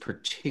Dhritarashtra was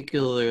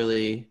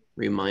particularly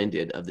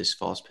reminded of this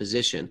false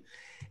position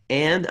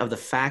and of the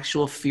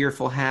factual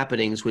fearful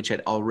happenings which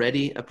had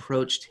already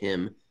approached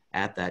him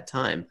at that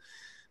time.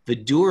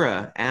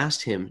 Vidura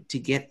asked him to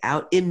get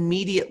out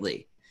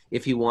immediately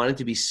if he wanted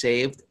to be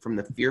saved from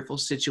the fearful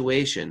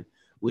situation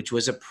which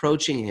was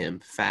approaching him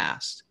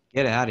fast.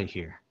 Get out of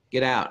here.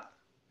 Get out.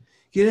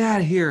 Get out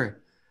of here.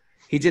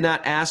 He did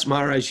not ask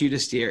Maharaj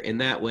Yudhisthira in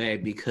that way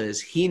because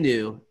he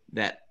knew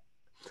that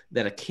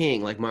a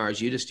king like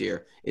Maharaj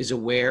Yudhisthira is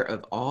aware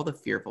of all the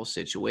fearful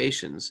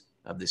situations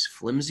of this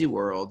flimsy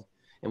world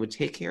and would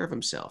take care of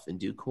himself in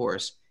due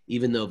course,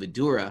 even though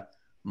Vidura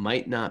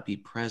might not be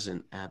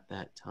present at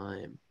that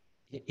time.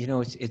 You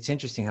know, it's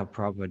interesting how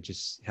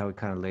Prabhupada how he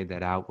kind of laid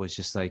that out, was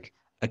just like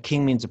a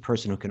king means a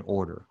person who can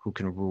order, who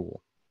can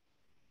rule.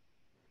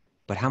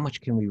 But how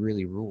much can we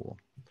really rule?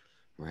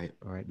 Right.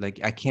 All right. Like,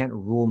 I can't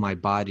rule my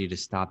body to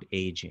stop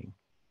aging.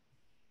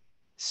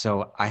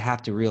 So I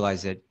have to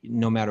realize that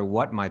no matter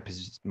what my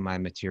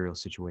material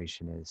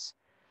situation is,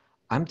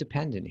 I'm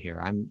dependent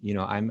here.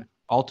 I'm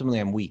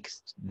ultimately weak.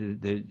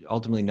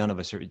 Ultimately none of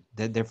us are.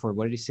 Therefore,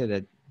 what did he say?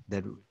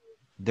 That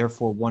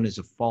therefore one is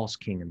a false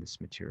king in this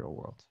material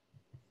world.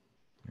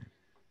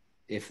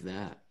 If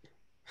that.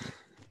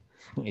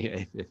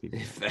 Yeah,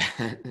 if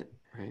that.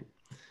 Right.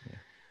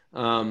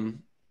 Yeah.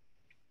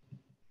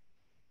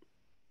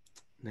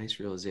 Nice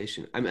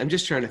realization. I'm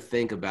just trying to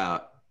think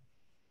about.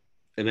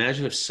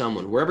 Imagine if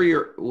someone, wherever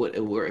you're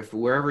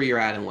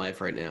at in life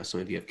right now,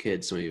 some of you have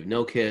kids, some of you have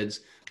no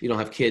kids. You don't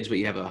have kids, but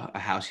you have a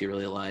house you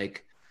really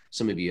like.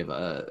 Some of you have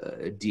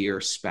a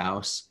dear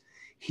spouse.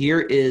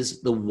 Here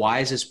is the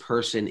wisest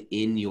person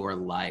in your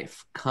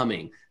life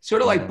coming,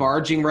 sort of like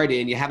barging right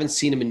in. You haven't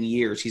seen him in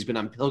years. He's been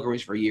on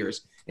pilgrimage for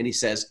years. And he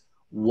says,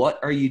 what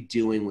are you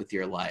doing with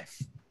your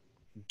life?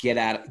 Get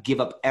out, give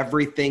up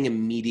everything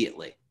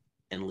immediately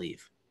and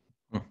leave.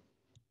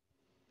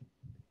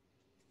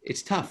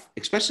 It's tough,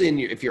 especially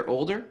if you're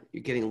older,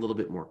 you're getting a little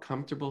bit more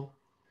comfortable.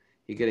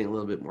 You're getting a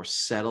little bit more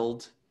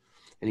settled.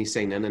 And he's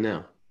saying,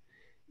 no.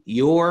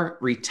 Your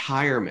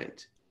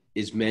retirement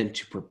is meant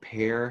to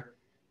prepare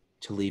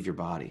to leave your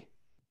body.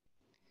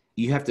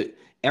 You have to,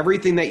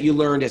 everything that you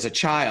learned as a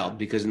child,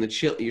 because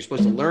you're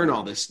supposed to learn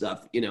all this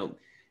stuff,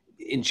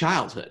 in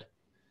childhood.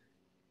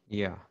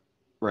 Yeah.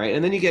 Right.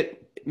 And then you get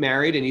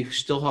married and you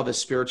still have a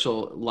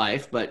spiritual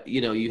life, but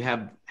you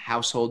have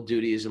household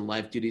duties and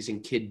life duties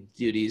and kid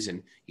duties,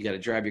 and you got to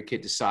drive your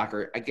kid to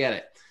soccer. I get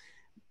it.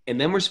 And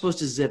then we're supposed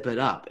to zip it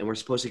up, and we're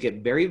supposed to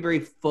get very,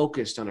 very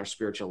focused on our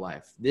spiritual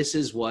life. This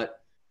is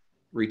what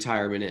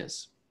retirement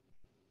is.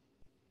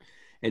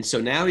 And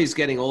so now he's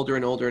getting older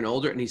and older and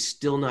older, and he's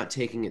still not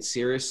taking it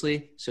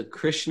seriously. So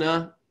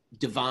Krishna,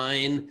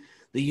 divine,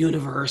 the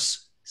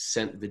universe,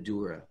 sent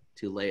Vidura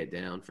to lay it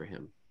down for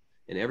him.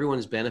 And everyone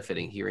is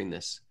benefiting hearing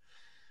this.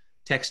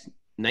 Text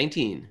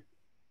 19.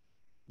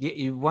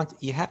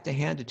 You have to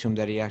hand it to him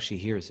that he actually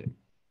hears it,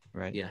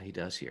 right? Yeah, he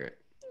does hear it.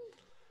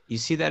 You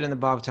see that in the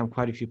Bhagavatam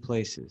quite a few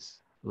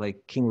places.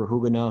 Like King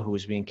Raghunath, who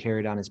was being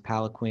carried on his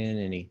palanquin,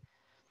 and he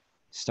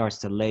starts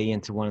to lay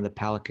into one of the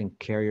palanquin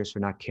carriers for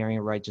not carrying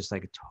it right, just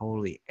like a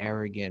totally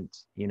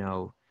arrogant,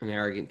 an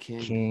arrogant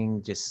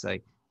king, just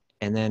like,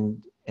 and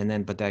then,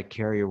 but that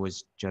carrier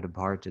was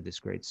Jadabharta, this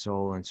great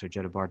soul, and so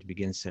Jadabharta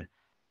begins to,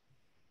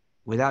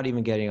 without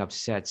even getting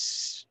upset,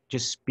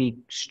 just speak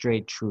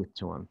straight truth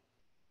to him.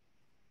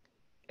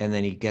 And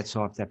then he gets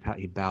off that,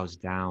 he bows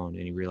down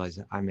and he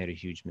realizes, I made a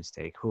huge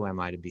mistake. Who am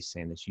I to be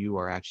saying this? You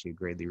are actually a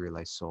greatly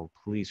realized soul.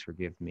 Please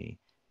forgive me.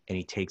 And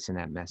he takes in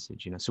that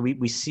message, So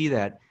we see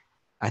that.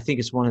 I think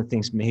it's one of the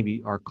things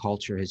maybe our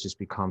culture has just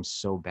become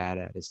so bad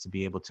at, is to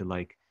be able to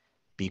like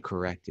be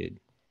corrected,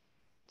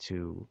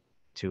 to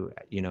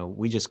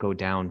we just go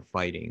down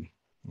fighting,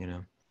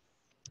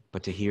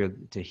 but to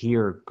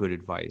hear good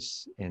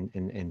advice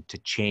and to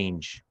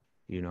change,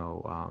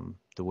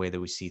 the way that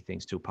we see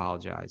things, to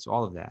apologize,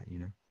 all of that,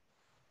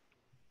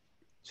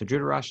 So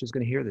Dhritarashtra is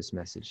going to hear this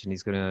message, and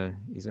he's going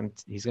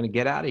to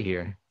get out of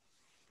here.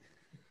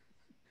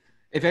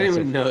 If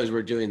anyone knows,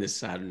 we're doing this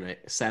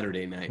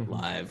Saturday Night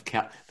Live,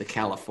 the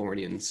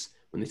Californians,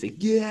 when they say,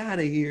 get out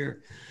of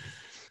here.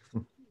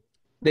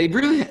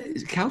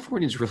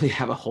 Californians really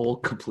have a whole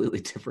completely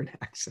different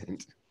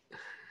accent.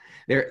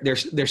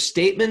 Their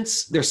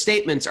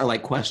statements are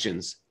like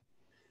questions.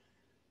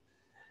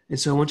 And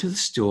so I went to the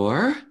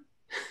store,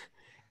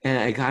 and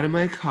I got in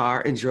my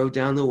car and drove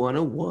down the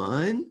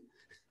 101,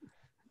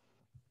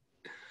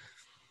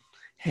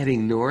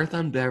 heading north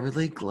on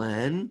Beverly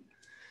Glen.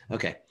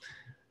 Okay.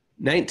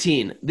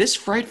 19. This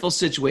frightful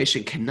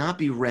situation cannot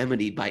be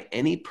remedied by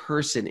any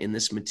person in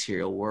this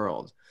material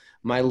world.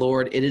 My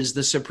Lord, it is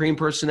the Supreme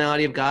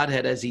Personality of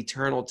Godhead as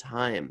eternal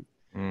time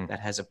that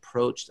has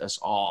approached us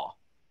all.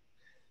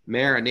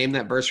 Mara, name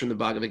that verse from the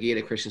Bhagavad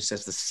Gita. Krishna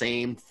says the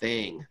same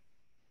thing.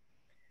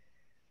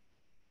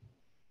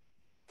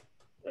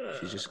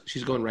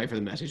 She's going right for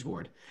the message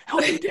board.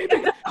 Help me,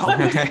 David. Help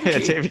me,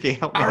 David.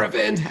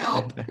 Aravind,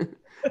 help.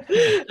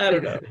 I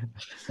don't know.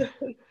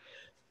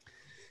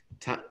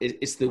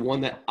 It's the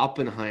one that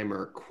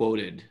Oppenheimer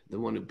quoted, the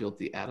one who built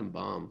the atom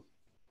bomb.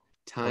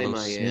 Time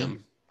I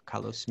am.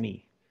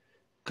 Kalosmi.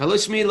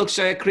 Kalosmi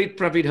lokshayakrit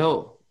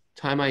pravidho.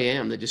 Time I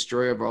am, the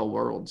destroyer of all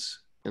worlds,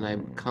 and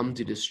I've come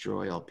to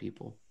destroy all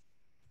people.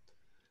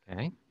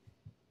 Okay.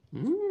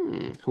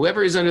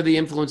 Whoever is under the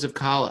influence of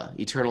Kala,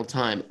 eternal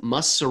time,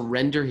 must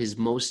surrender his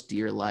most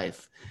dear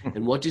life.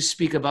 And what to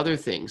speak of other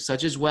things,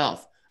 such as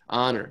wealth,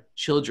 honor,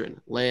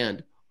 children,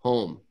 land,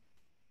 home.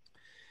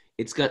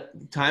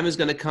 Time is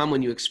going to come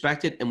when you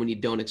expect it and when you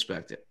don't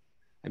expect it.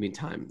 I mean,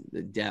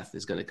 the death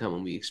is going to come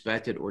when we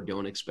expect it or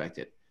don't expect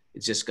it.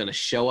 It's just going to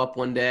show up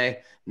one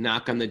day,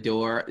 knock on the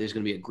door. There's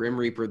going to be a Grim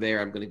Reaper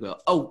there. I'm going to go,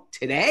 oh,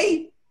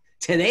 today?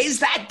 Today's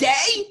that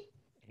day?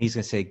 He's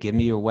going to say, give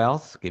me your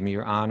wealth, give me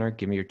your honor,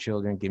 give me your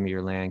children, give me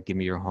your land, give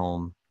me your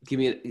home.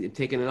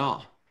 Taking it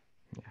all.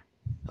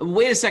 Yeah.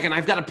 Wait a second.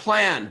 I've got a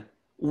plan.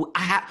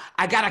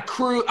 I got a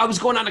cruise. I was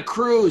going on a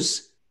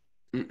cruise.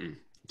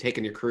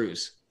 Taking your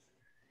cruise.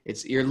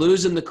 You're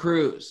losing the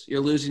cruise. You're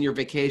losing your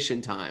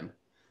vacation time.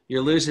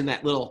 You're losing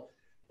that little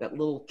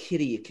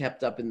kitty you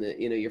kept up in the,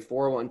 your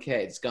 401k.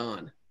 It's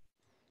gone.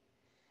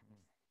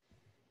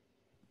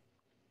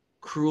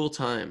 Cruel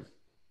time.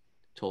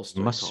 Tolstoy.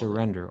 You must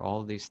surrender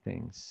all these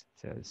things,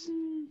 it says.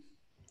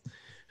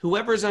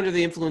 Whoever is under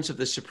the influence of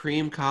the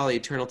Supreme Kali,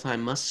 eternal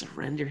time, must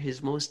surrender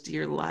his most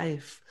dear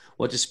life.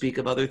 What to speak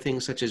of other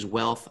things such as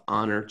wealth,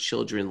 honor,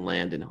 children,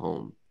 land, and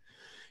home.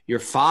 Your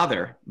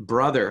father,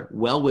 brother,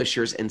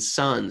 well-wishers, and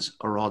sons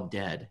are all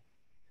dead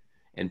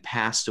and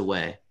passed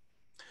away.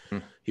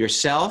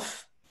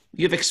 Yourself,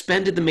 you have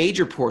expended the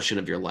major portion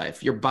of your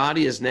life. Your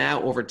body is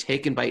now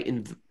overtaken by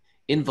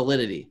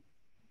invalidity.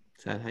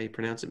 Is that how you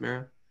pronounce it,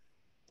 Mara?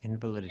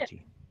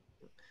 Invalidity.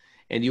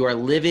 And you are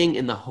living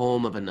in the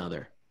home of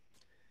another.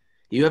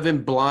 You have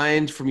been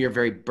blind from your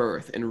very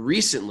birth, and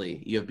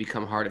recently you have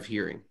become hard of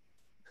hearing.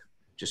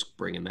 Just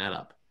bringing that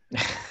up.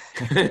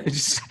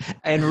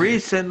 And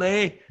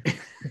recently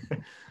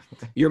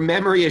your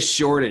memory is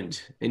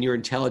shortened and your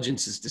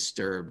intelligence is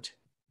disturbed.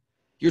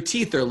 Your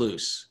teeth are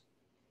loose.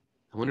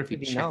 I wonder if you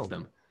checked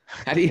them.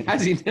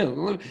 How's he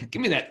know?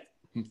 Give me that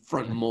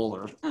front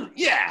molar.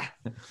 Yeah.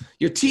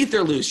 Your teeth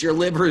are loose. Your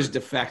liver is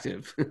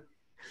defective.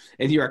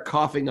 And you are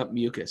coughing up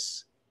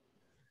mucus.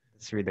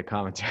 Let's read the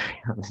commentary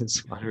on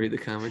this one. Read the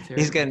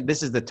commentary.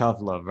 This is the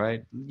tough love,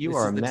 right? You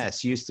are a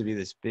mess. You used to be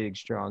this big,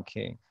 strong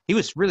king. He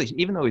was really,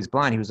 even though he's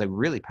blind, he was like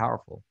really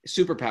powerful.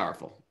 Super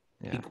powerful.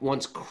 Yeah. He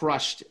once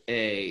crushed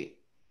an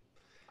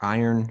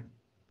iron.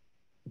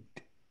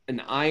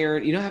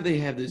 You know how they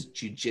have those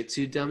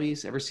jujitsu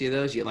dummies? Ever see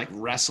those? You like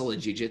wrestle a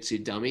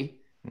jujitsu dummy.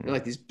 They're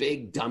like these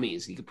big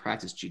dummies you could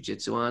practice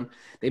jujitsu on.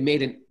 They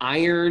made an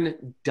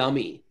iron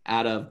dummy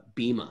out of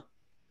Bhima.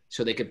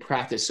 So they could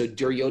practice, so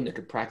Duryodhana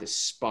could practice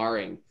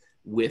sparring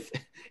with,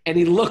 and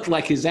he looked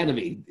like his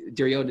enemy.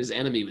 Duryodhana's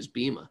enemy was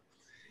Bhima.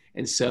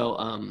 And so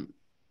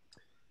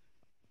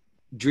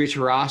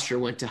Dhritarashtra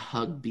went to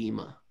hug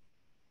Bhima.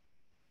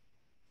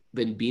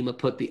 Then Bhima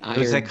put the iron. It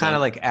was like kind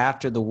of like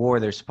after the war,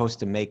 they're supposed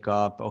to make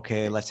up.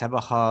 Okay, let's have a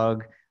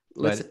hug.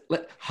 Let's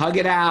hug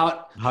it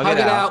out. Hug it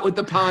out with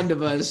the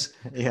Pandavas.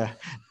 Yeah,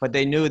 but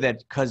they knew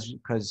that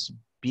because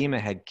Bhima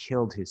had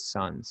killed his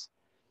sons,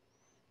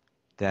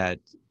 that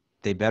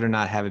they better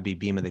not have it be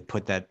Bhima. They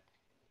put that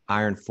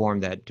iron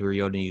form that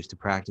Duryodhana used to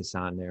practice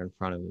on there in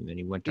front of him, and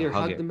he went to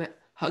hug it.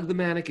 Hug the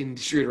mannequin,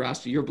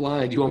 Dhritarashtra. You're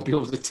blind. You won't be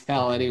able to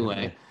tell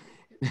anyway.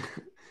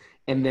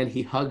 And then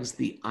he hugs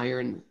the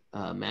iron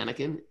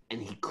mannequin,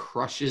 and he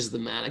crushes the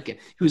mannequin.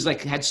 He was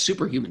like had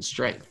superhuman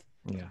strength.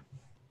 Yeah.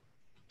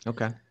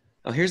 Okay.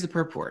 Oh, here's the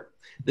purport.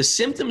 The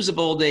symptoms of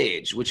old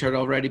age, which had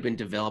already been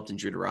developed in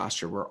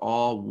Dhritarashtra, were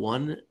all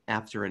one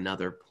after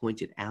another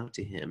pointed out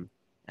to him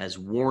as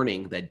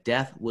warning that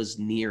death was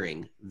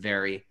nearing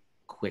very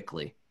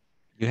quickly.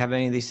 You have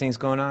any of these things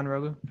going on,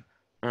 Raghu?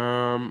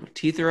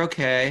 Teeth are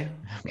okay.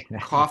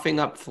 Coughing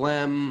up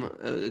phlegm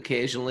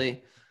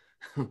occasionally.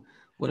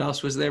 What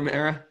else was there,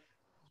 Mara?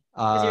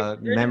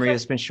 Memory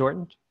has been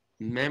shortened.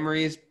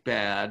 Memory is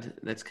bad.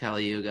 That's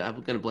Kali Yuga.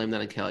 I'm going to blame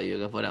that on Kali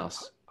Yuga. What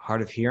else?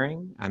 Hard of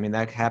hearing. I mean,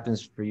 that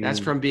happens for you. That's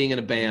from being in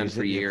a band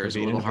for years. A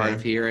little hard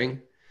of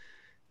hearing.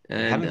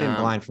 And, I haven't been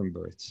blind from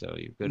birth, so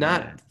you're good.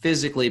 Not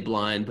physically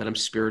blind, but I'm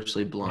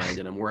spiritually blind,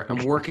 and I'm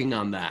working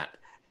on that.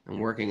 I'm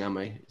working on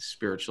my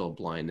spiritual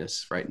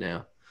blindness right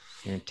now.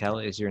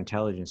 Is your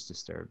intelligence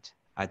disturbed?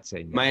 I'd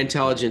say no. My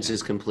intelligence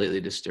is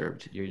completely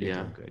disturbed. You're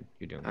doing good.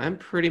 You're doing good. I'm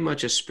pretty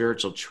much a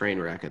spiritual train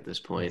wreck at this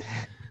point.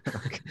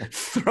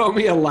 Throw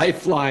me a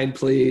lifeline,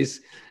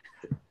 please.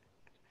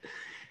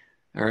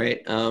 All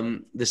right.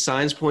 The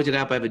signs pointed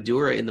out by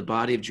Vidura in the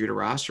body of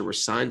Dhritarashtra were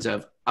signs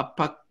of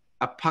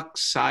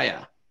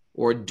apaksaya,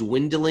 or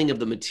dwindling of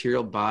the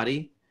material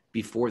body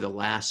before the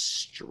last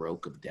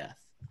stroke of death.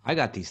 I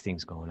got these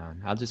things going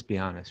on. I'll just be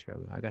honest,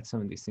 Raghu. I got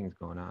some of these things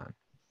going on.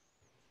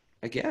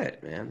 I get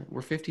it, man.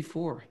 We're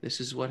 54.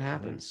 This is what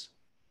happens.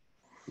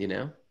 You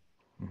know?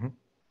 Mm-hmm.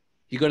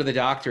 You go to the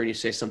doctor and you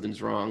say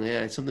something's wrong.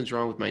 Yeah, something's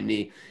wrong with my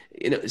knee.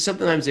 You know,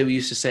 sometimes they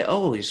used to say,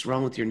 "Oh, it's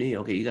wrong with your knee.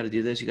 Okay, you got to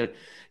do this.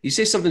 You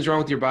say something's wrong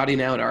with your body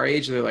now at our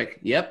age." They're like,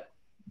 "Yep."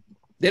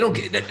 They don't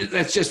get that.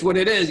 That's just what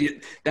it is.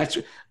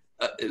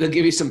 They'll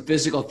give you some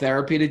physical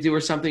therapy to do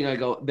or something. I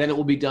go, then it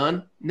will be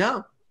done.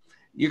 No,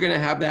 you're gonna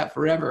have that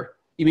forever.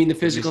 You mean the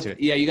physical?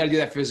 Yeah, you got to do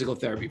that physical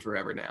therapy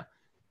forever now.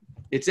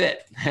 It's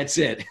it. That's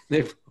it.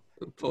 They're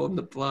pulling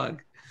the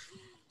plug.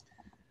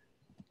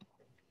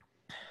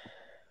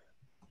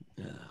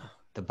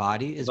 The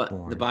body is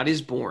born. The body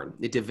is born.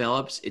 It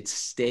develops. It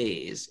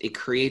stays. It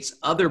creates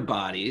other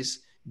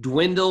bodies,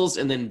 dwindles,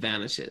 and then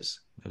vanishes.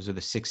 Those are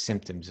the 6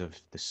 symptoms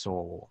of the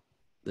soul.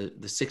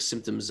 The 6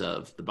 symptoms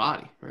of the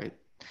body, right?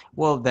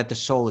 Well, that the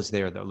soul is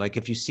there, though. Like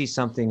if you see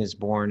something is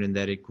born and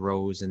that it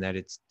grows and that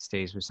it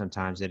stays for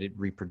sometimes, that it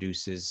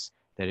reproduces,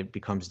 that it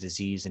becomes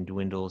disease and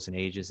dwindles and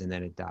ages and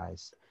then it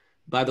dies.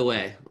 By the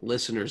way,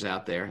 listeners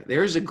out there,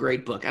 there's a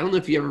great book. I don't know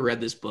if you ever read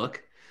this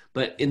book,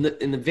 but in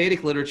the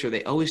Vedic literature,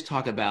 they always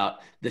talk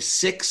about the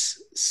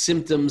 6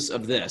 symptoms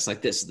of this,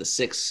 like this, the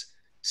 6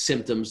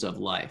 symptoms of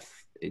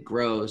life. It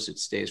grows, it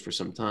stays for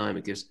some time,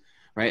 it gives,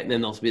 right? And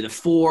then there'll be the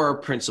 4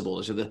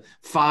 principles or the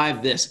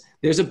 5 this.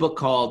 There's a book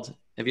called,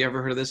 have you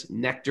ever heard of this?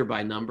 Nectar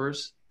by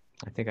Numbers?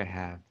 I think I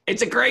have.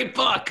 It's a great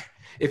book.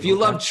 If you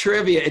love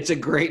trivia, it's a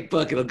great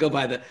book. It'll go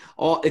by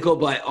all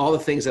the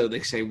things that they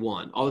say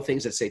 1, all the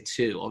things that say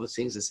 2, all the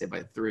things that say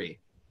by 3.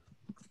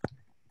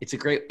 It's a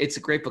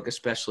great book,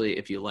 especially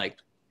if you like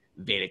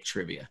Vedic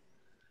trivia.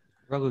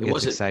 Raghu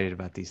gets excited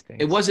about these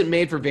things. It wasn't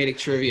made for Vedic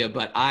trivia,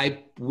 but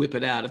I whip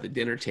it out at the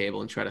dinner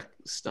table and try to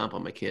stomp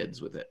on my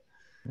kids with it.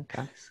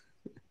 Okay.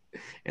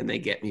 And they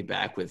get me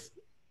back with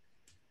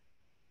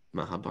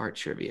Mahabharata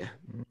trivia.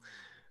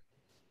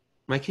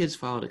 My kids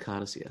followed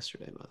ekadashi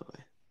yesterday, by the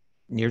way.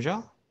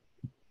 Nirjal?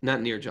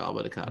 Not Nirjal,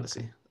 but ekadashi.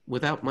 Okay.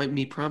 Without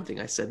me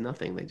prompting, I said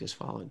nothing. They just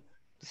followed.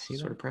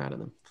 Sort of proud of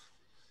them.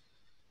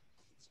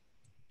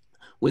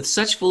 With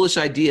such foolish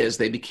ideas,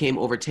 they became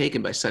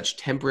overtaken by such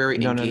temporary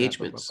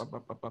engagements.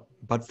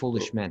 But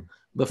foolish men.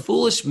 But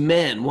foolish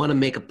men want to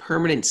make a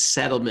permanent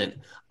settlement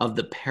of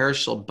the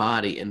perishable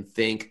body and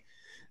think,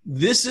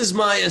 this is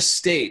my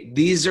estate.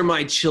 These are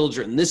my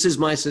children. This is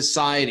my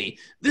society.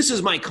 This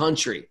is my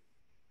country.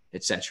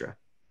 etc.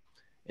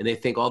 And they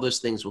think all those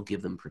things will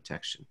give them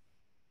protection.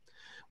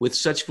 With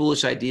such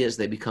foolish ideas,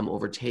 they become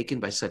overtaken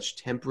by such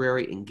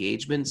temporary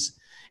engagements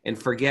and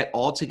forget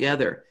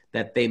altogether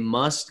that they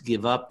must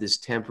give up this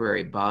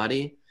temporary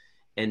body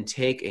and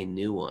take a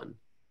new one,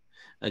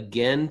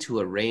 again to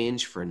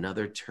arrange for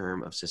another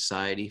term of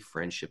society,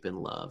 friendship, and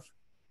love.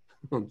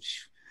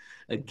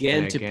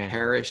 Again to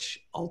perish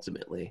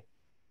ultimately.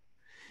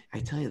 I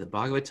tell you, the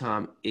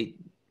Bhagavatam, it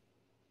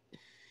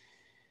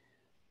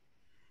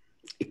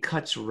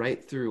cuts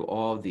right through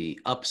all the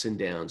ups and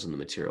downs in the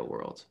material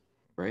world,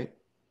 right?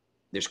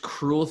 There's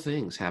cruel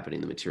things happening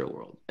in the material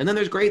world. And then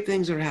there's great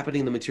things that are happening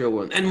in the material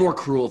world, and more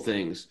cruel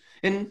things.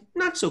 And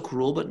not so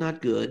cruel, but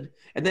not good.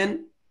 And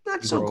then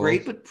not so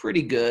great, but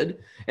pretty good.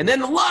 And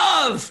then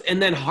love,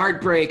 and then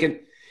heartbreak. And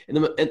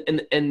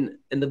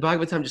the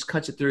Bhagavatam just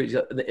cuts it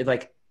through.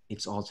 Like,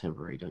 it's all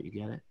temporary. Don't you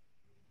get it?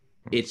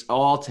 It's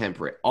all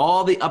temporary.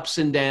 All the ups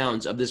and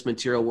downs of this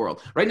material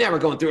world. Right now we're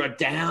going through a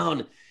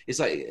down. It's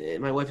like,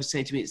 my wife is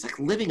saying to me, it's like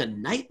living a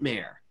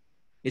nightmare.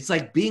 It's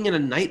like being in a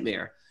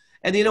nightmare.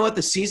 And you know what?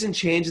 The season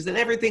changes and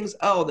everything's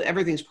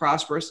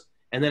prosperous.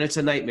 And then it's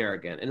a nightmare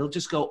again. And it'll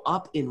just go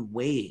up in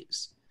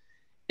waves.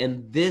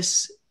 And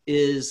this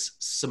is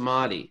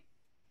samadhi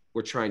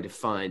we're trying to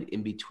find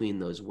in between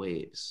those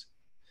waves,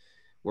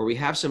 where we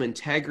have some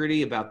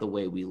integrity about the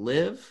way we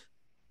live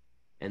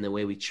and the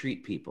way we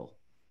treat people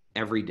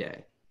every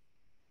day.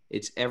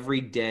 It's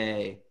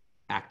everyday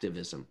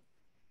activism.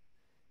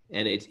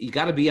 And you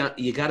got to be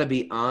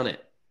on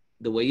it.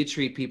 The way you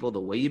treat people,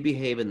 the way you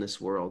behave in this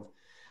world,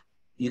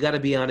 you got to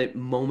be on it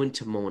moment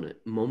to moment,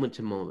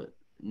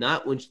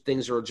 not when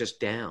things are just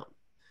down,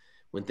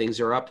 when things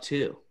are up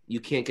too. You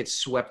can't get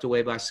swept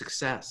away by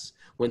success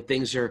when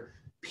things are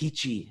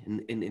peachy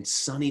and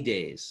sunny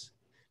days,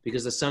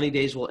 because the sunny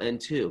days will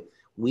end too.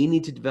 We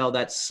need to develop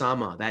that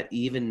sama, that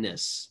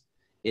evenness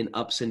in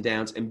ups and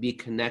downs, and be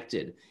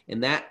connected.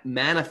 And that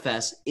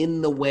manifests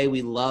in the way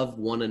we love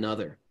one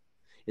another,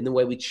 in the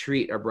way we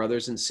treat our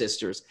brothers and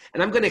sisters.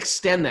 And I'm going to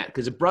extend that,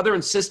 because a brother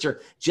and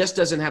sister just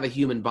doesn't have a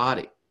human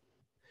body.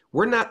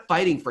 We're not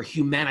fighting for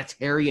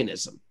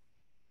humanitarianism.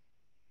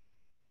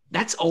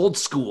 That's old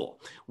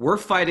school. We're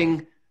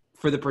fighting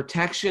for the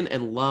protection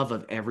and love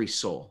of every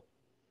soul,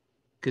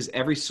 because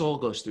every soul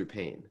goes through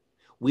pain.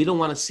 We don't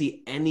want to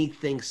see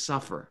anything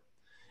suffer.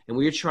 And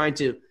we're trying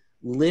to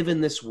live in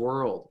this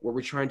world where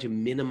we're trying to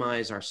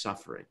minimize our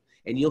suffering.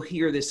 And you'll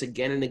hear this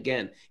again and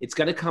again. It's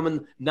going to come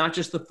in not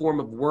just the form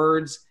of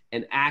words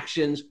and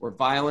actions or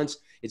violence.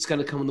 It's going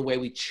to come in the way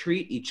we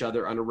treat each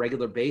other on a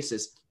regular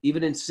basis,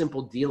 even in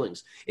simple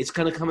dealings. It's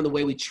going to come in the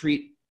way we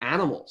treat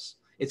animals.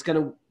 It's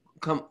going to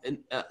come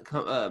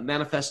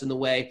manifest in the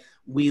way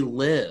we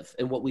live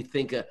and what we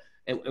think,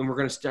 and we're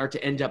going to start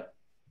to end up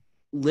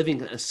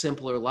living a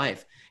simpler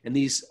life. And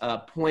these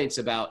points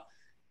about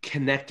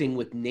connecting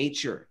with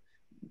nature,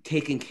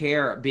 taking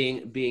care,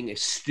 being a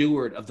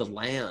steward of the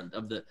land,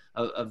 of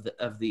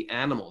the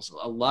animals,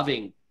 a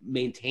loving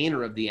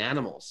maintainer of the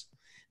animals.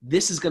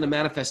 This is going to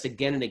manifest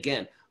again and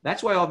again.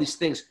 That's why all these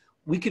things,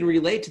 we can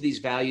relate to these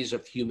values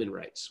of human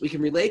rights. We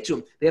can relate to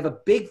them. They have a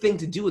big thing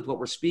to do with what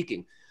we're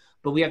speaking,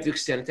 but we have to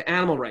extend it to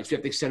animal rights. We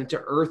have to extend it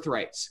to earth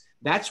rights.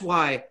 That's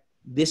why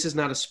this is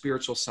not a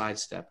spiritual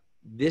sidestep.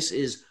 This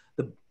is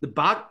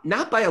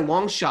not by a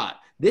long shot.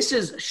 This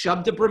is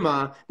Shabda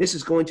Brahma. This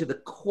is going to the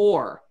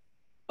core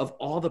of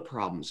all the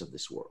problems of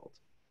this world.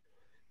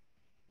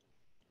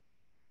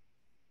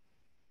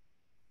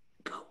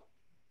 Go.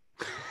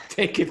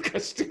 Take it,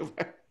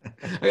 Kaustubha.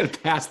 I'm going to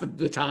pass the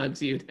baton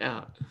to you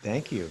now.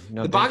 Thank you.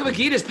 No, the Bhagavad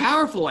Gita is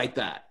powerful like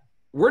that.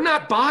 We're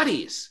not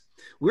bodies.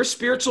 We're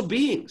spiritual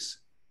beings.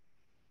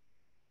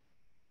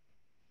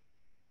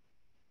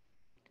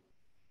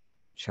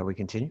 Shall we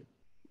continue?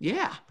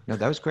 Yeah. No,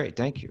 that was great.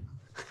 Thank you.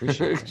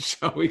 Appreciate it.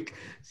 Shall we?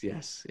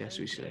 Yes,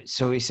 we should.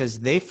 So he says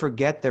they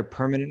forget their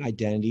permanent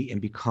identity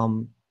and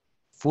become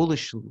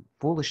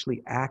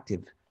foolishly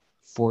active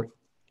for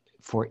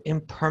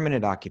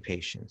impermanent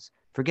occupations,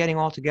 forgetting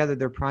altogether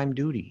their prime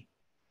duty.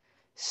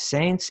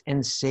 Saints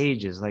and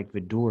sages like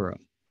Vidura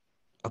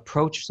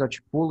approach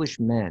such foolish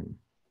men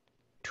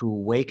to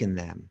awaken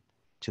them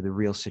to the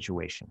real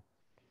situation.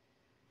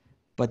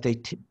 But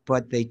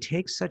they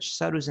take such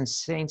sadhus and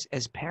saints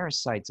as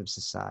parasites of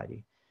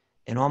society,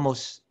 and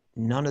almost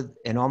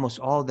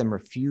all of them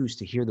refuse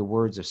to hear the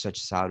words of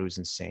such sadhus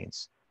and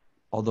saints,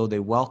 although they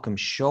welcome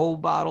show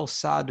bottle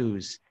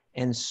sadhus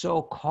and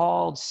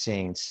so-called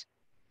saints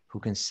who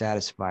can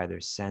satisfy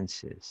their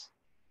senses.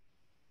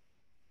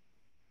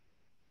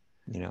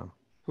 You know.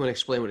 You want to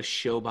explain what a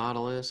show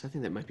bottle is? I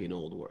think that might be an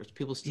old word.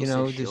 People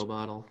still say show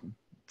bottle.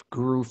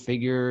 Guru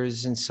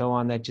figures and so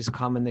on that just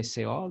come and they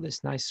say all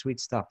this nice sweet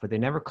stuff, but they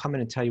never come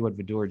in and tell you what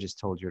Vidura just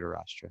told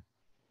Dhritarashtra,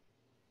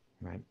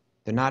 right?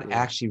 They're not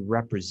actually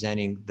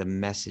representing the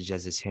message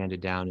as it's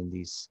handed down in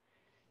these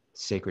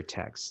sacred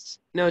texts.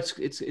 No,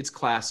 it's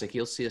classic.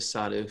 You'll see a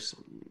sadhu.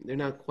 They're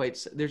not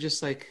quite. They're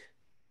just like,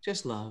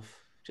 just love,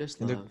 just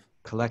love. They're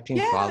collecting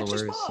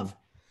followers. Just love.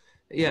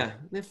 Yeah,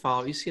 they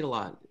follow. You see it a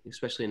lot,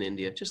 especially in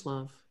India. Just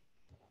love,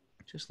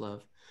 just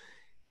love.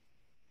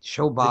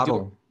 Show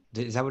bottle.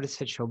 Is that what it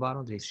said? Show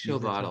bottle? Show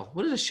bottle.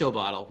 What is a show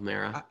bottle,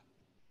 Mara?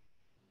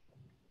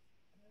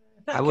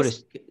 I would have.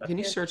 Can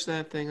you search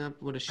that thing up?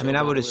 What a show I mean,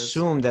 I would bottle is?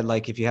 assume that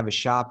like if you have a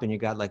shop and you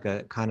got like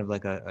a kind of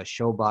like a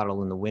show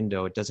bottle in the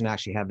window, it doesn't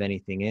actually have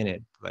anything in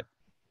it, but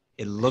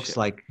it looks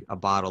like a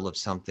bottle of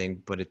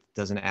something, but it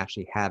doesn't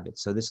actually have it.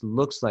 So this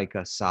looks like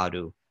a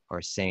sadhu or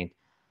a saint,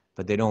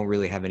 but they don't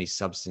really have any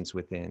substance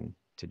within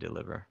to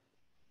deliver.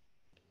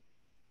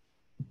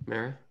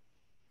 Mara?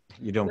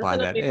 You don't buy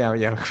that. Yeah.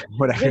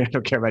 Whatever. I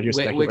don't care about your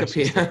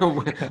speculation.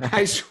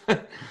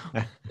 Wikipedia.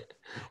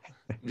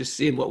 I'm just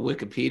seeing what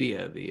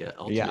Wikipedia, the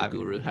ultimate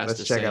guru, has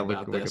to say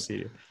about this.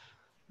 Wikipedia.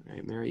 All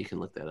right, Mary, you can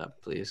look that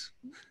up, please.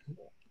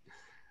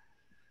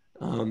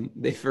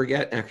 They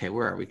forget. Okay,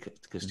 where are we?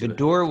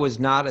 Vidura was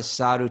not a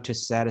sadhu to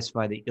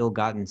satisfy the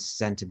ill-gotten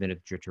sentiment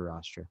of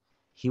Dhritarashtra.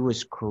 He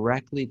was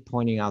correctly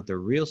pointing out the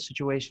real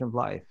situation of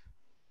life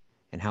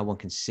and how one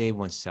can save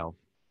oneself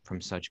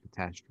from such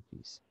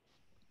catastrophes.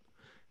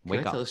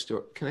 Can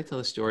I tell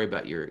a story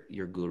about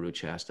your guru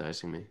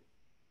chastising me?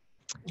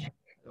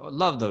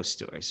 Love those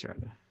stories, right?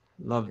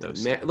 Love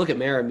those. Look at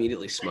Mara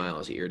immediately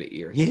smiles ear to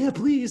ear. Yeah,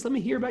 please let me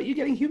hear about you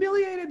getting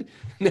humiliated.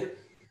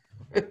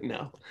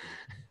 No.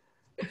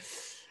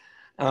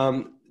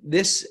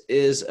 This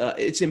is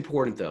it's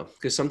important though,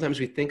 because sometimes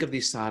we think of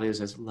these sadhus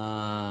as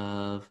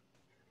love,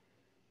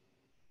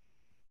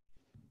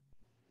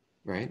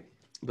 right?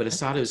 But a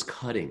sadhu is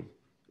cutting,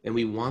 and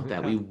we want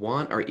that. We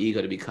want our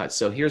ego to be cut.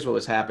 So here's what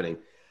was happening.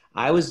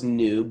 I was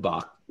new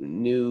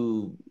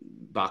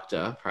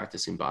bhakta,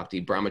 practicing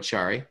bhakti,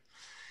 brahmachari,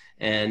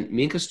 and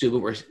me and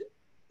Kaustubha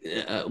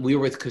we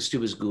were with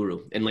Kaustubha's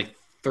guru and like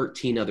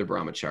 13 other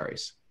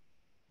brahmacharis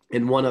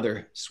and one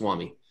other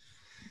swami.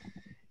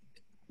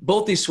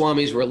 Both these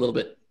swamis were a little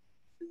bit,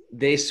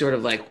 they sort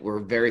of like were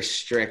very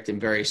strict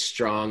and very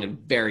strong and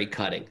very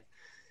cutting.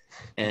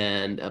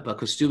 And but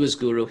Kaustubha's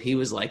guru, he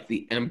was like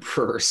the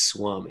emperor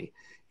swami.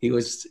 He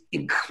was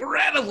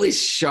incredibly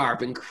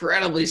sharp,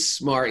 incredibly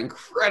smart,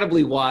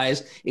 incredibly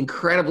wise,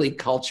 incredibly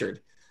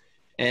cultured.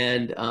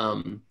 And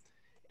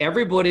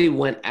everybody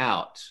went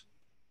out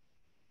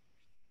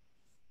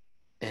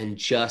and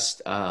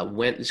just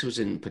went. This was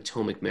in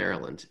Potomac,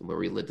 Maryland, where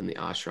we lived in the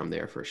ashram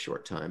there for a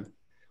short time.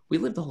 We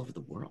lived all over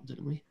the world,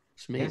 didn't we?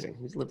 It's amazing.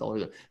 We lived all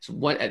over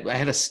I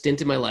had a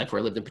stint in my life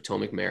where I lived in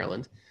Potomac,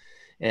 Maryland.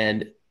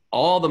 And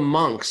all the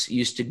monks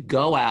used to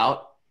go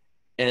out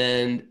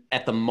and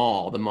at the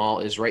mall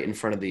is right in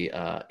front of the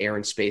Air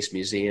and Space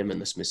Museum and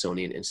the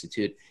Smithsonian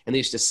Institute. And they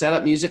used to set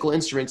up musical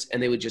instruments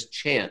and they would just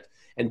chant.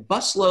 And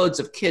busloads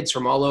of kids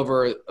from all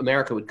over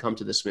America would come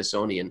to the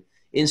Smithsonian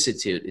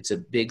Institute. It's a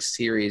big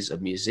series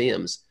of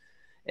museums.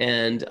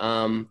 And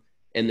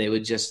they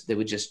would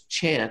just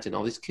chant, and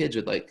all these kids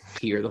would like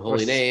hear the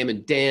holy name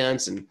and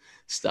dance and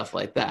stuff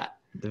like that.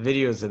 The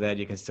videos of that,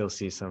 you can still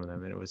see some of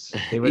them. And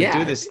they would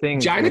do this thing.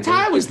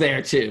 Janatai was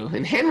there too.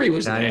 And Henry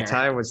was there.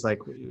 Janatai was like,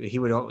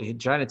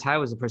 Janatai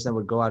was the person that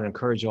would go out and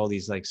encourage all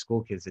these like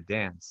school kids to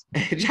dance.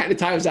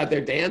 Janatai was out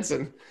there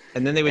dancing.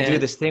 And then they would do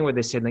this thing where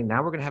they said, like,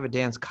 now we're going to have a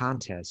dance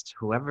contest.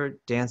 Whoever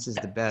dances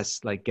the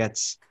best, like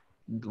gets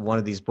one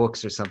of these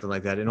books or something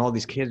like that. And all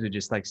these kids would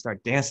just like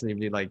start dancing. They'd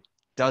be like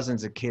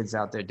dozens of kids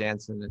out there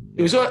dancing.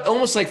 It was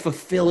almost like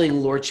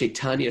fulfilling Lord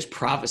Chaitanya's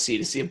prophecy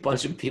to see a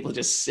bunch of people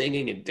just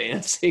singing and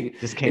dancing.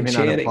 Just came in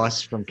chanting on a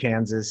bus from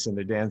Kansas and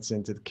they're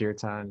dancing to the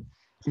kirtan.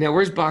 Now,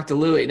 where's Bhakti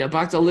Louie? Now,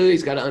 Bhakti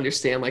Louie's got to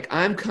understand, like,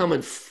 I'm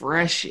coming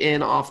fresh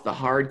in off the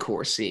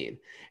hardcore scene.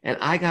 And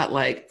I got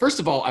like, first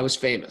of all, I was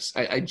famous.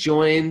 I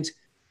joined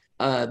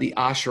the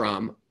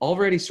ashram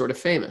already sort of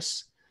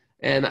famous.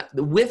 And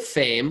with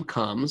fame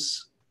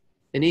comes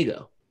an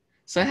ego.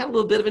 So I had a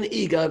little bit of an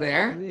ego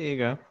there. There you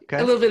go. Okay.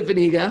 A little bit of an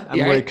ego. I'm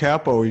like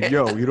Capo.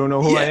 Yo, you don't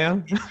know who I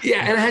am?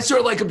 Yeah, and I had sort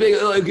of like a big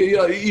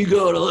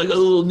ego to like a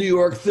little New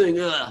York thing.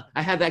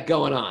 I had that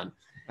going on,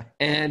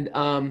 and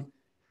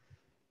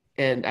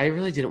I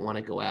really didn't want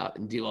to go out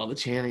and do all the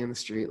chanting in the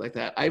street like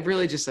that. I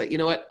really just like, you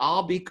know what?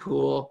 I'll be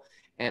cool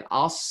and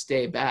I'll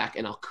stay back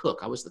and I'll cook.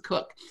 I was the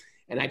cook,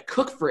 and I'd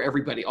cook for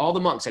everybody, all the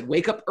monks. I'd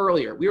wake up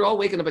earlier. We were all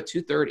waking up at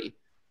 2:30, and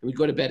we'd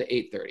go to bed at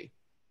 8:30.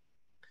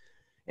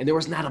 And there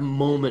was not a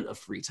moment of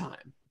free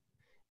time.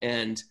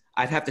 And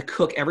I'd have to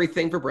cook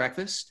everything for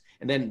breakfast.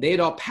 And then they'd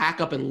all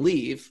pack up and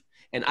leave.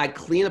 And I'd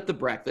clean up the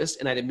breakfast.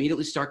 And I'd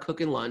immediately start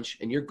cooking lunch.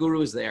 And your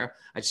guru is there.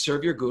 I'd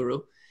serve your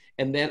guru.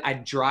 And then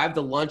I'd drive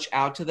the lunch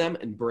out to them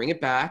and bring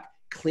it back,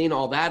 clean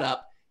all that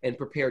up, and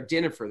prepare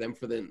dinner for them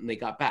when they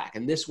got back.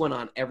 And this went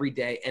on every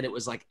day. And it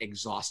was like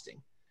exhausting.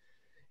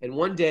 And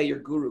one day your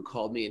guru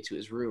called me into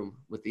his room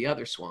with the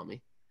other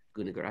Swami,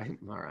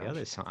 Gunagrahi Maharaj. The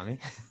other Swami.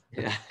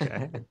 Yeah.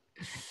 Okay.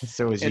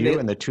 So it was you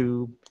and the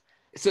two.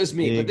 So it's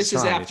me, but this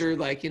is Swamis. after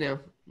like,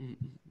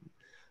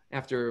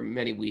 after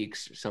many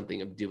weeks or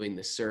something of doing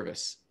this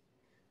service.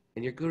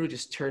 And your guru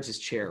just turns his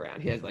chair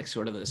around. He had like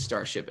sort of the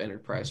Starship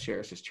Enterprise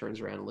chair, just turns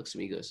around and looks at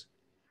me and goes,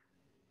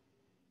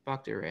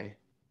 Bhakti Ray,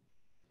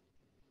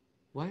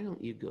 why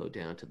don't you go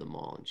down to the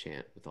mall and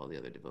chant with all the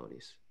other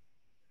devotees?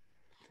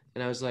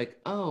 And I was like,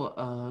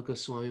 oh,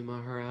 Goswami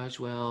Maharaj,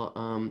 well,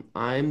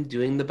 I'm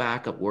doing the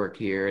backup work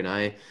here, and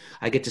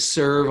I get to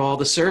serve all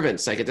the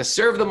servants. I get to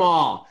serve them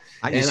all.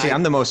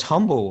 I'm the most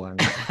humble one.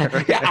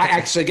 Yeah, I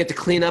actually get to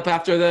clean up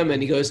after them.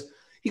 And he goes,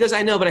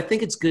 I know, but I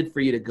think it's good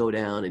for you to go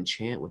down and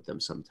chant with them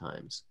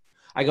sometimes.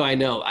 I go, I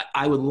know,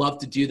 I would love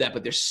to do that,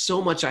 but there's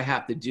so much I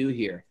have to do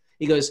here.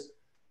 He goes,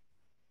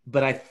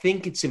 but I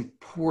think it's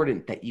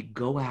important that you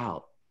go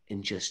out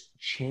and just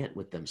chant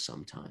with them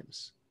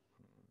sometimes.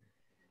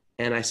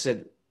 And I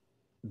said,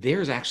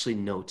 there's actually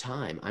no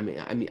time. I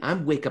mean, I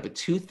wake up at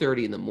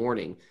 2:30 in the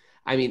morning.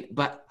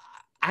 But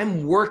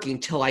I'm working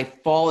till I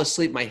fall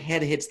asleep. My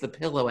head hits the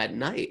pillow at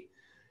night.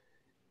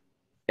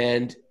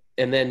 And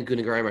then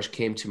Gunagar Maharaj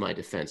came to my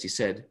defense. He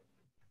said,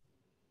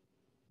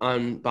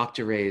 on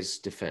Bhakti Ray's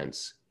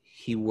defense,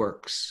 he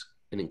works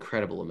an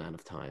incredible amount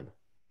of time.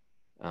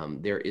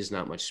 There is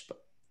not much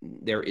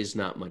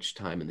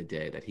time in the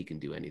day that he can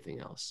do anything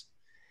else.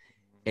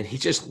 And he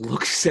just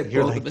looks at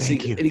both of us and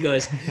he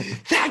goes,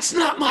 that's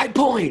not my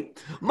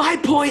point. My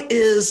point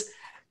is,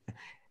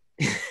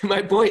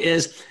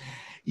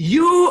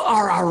 you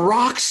are a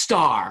rock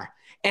star,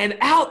 and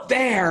out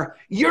there,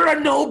 you're a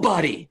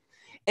nobody.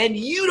 And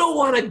you don't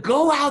want to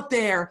go out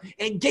there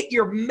and get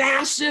your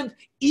massive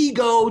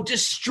ego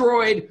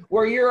destroyed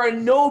where you're a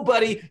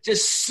nobody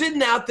just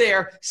sitting out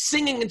there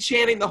singing and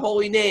chanting the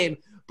holy name.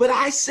 But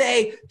I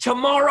say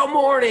tomorrow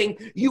morning,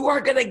 you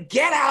are going to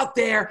get out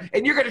there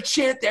and you're going to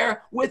chant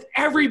there with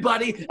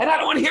everybody. And I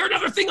don't want to hear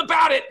another thing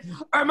about it.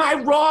 Am I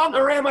wrong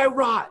or am I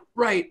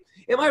right?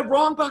 Am I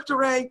wrong, Dr.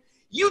 Ray?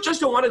 You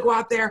just don't want to go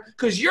out there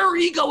because your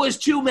ego is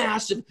too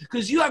massive,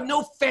 because you have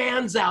no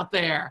fans out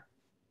there.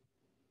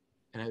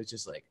 And I was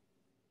just like,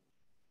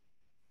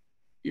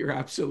 you're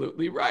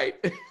absolutely right.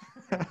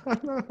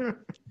 And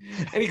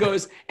he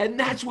goes, and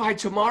that's why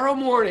tomorrow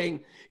morning,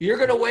 you're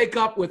going to wake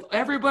up with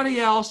everybody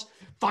else,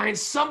 find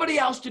somebody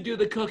else to do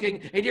the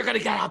cooking, and you're going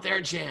to get out there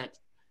and chant.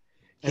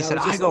 He said,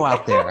 I go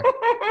out there.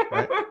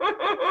 Right?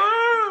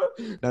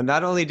 Now,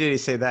 not only did he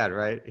say that,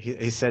 right?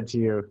 He said to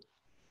you,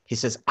 he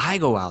says, I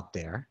go out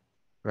there,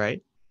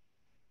 right?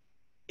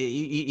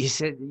 He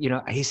said,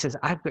 he says,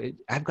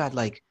 I've got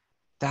like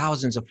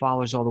thousands of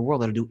followers all over the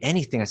world that'll do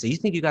anything. I said, you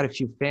think you got a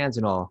few fans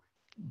and all,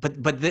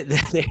 but they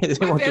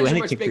won't do anything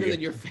much bigger for you.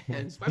 Than your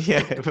fans.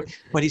 Yeah,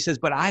 but he says,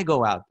 but I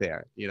go out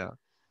there,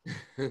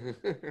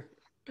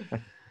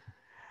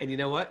 And you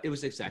know what? It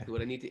was exactly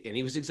what I need to, and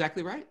he was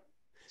exactly right.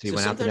 So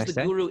sometimes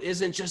the guru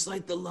isn't just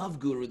like the love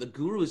guru. The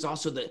guru is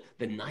also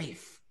the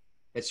knife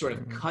that sort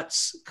of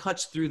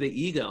cuts through the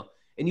ego.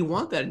 And you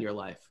want that in your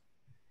life.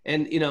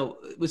 And,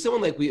 with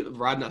someone like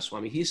Raghunath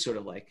Swami, he's sort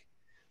of like,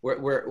 where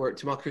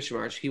Tamal Krishna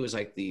Maharaj, he was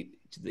like the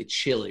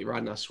chili.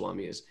 Raghunath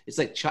Swami it's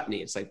like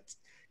chutney. It's like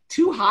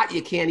too hot,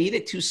 you can't eat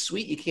it. Too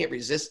sweet, you can't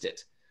resist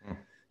it.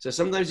 So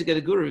sometimes you get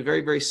a guru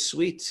very, very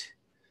sweet.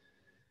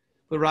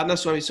 But Raghunath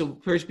Swami, so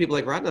for people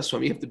like Raghunath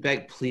Swami, you have to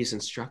beg, please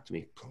instruct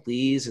me.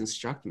 Please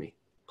instruct me.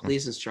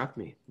 Please instruct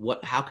me.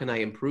 How can I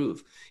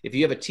improve? If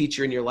you have a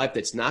teacher in your life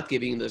that's not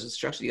giving you those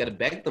instructions, you got to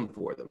beg them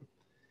for them.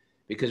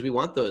 Because we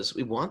want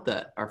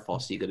our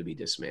false ego to be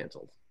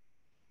dismantled.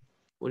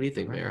 What do you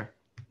think, Mara?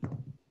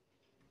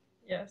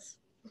 Yes.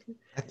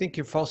 I think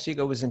your false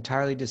ego was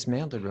entirely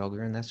dismantled,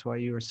 Raghu, and that's why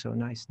you are so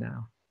nice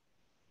now.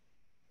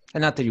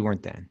 And not that you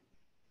weren't then.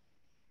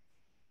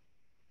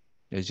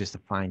 It was just a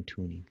fine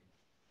tuning.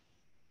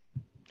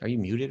 Are you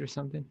muted or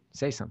something?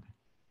 Say something.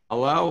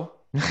 Hello?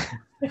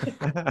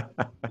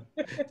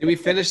 Did we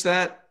finish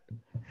that?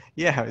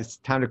 Yeah, it's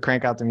time to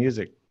crank out the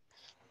music.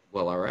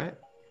 Well, all right.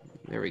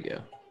 There we go.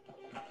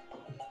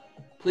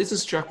 Please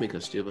instruct me,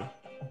 Kaustubha.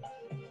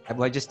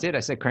 Well, I just did. I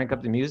said crank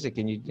up the music,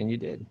 and you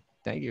did.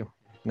 Thank you.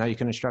 Now you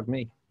can instruct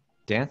me.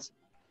 Dance?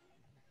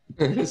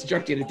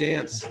 Instruct you to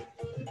dance.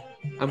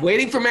 I'm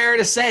waiting for Mara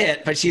to say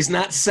it, but she's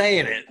not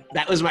saying it.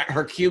 That was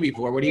her cue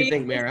before. What do you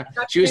think, Mara?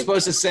 She was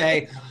supposed to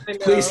say,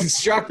 please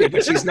instruct me,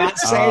 but she's not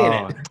saying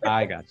it.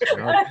 I got you.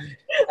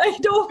 I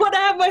don't want to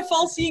have my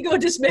false ego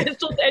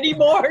dismantled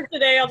anymore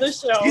today on the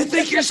show. You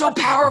think you're so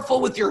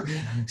powerful with your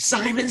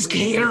Simon's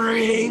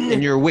Catering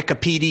and your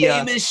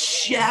Wikipedia famous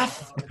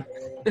chef,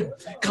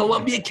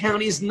 Columbia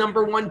County's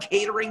 #1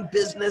 catering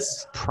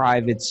business,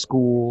 private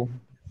school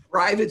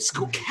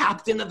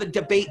captain of the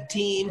debate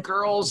team,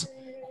 girls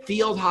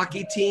field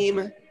hockey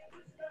team.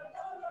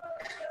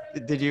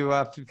 Did you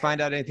find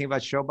out anything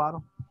about Show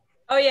Bottle?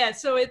 Oh yeah,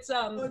 so it's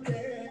from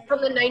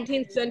the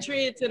 19th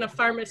century. It's in a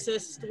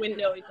pharmacist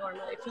window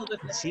normally filled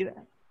with. See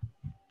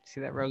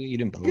that, Raghu? You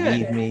didn't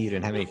believe me. You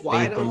didn't have any faith.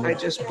 Why don't I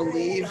just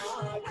believe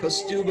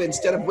Kaustubha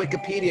instead of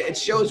Wikipedia? It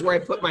shows where I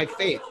put my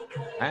faith.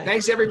 Right.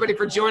 Thanks everybody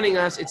for joining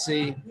us. It's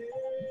a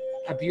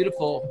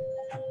beautiful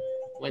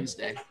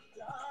Wednesday.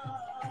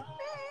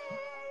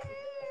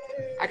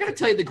 I got to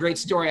tell you the great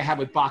story I have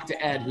with Bhakti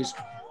Ed,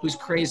 who's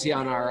crazy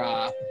on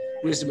our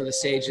Wisdom of the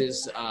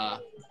Sages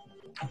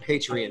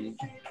Patreon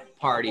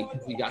party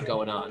we got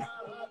going on.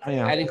 Oh,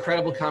 yeah. I had an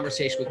incredible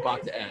conversation with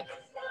Bhakti Ed.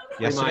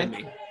 Remind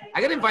me. I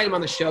got to invite him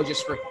on the show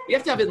we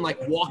have to have it in like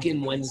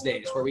walk-in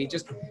Wednesdays where we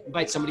just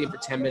invite somebody in for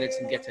 10 minutes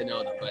and get to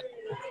know them. But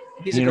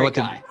He's a great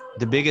guy.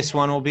 The biggest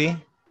one will be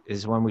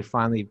is when we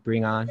finally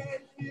bring on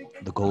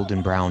the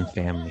Golden Brown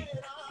family.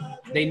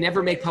 They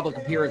never make public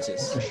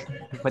appearances.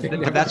 but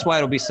that's why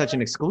it'll be such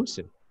an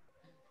exclusive.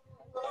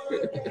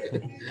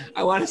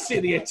 I want to see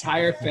the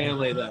entire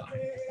family, though.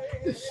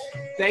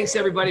 Thanks,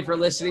 everybody, for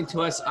listening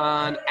to us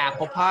on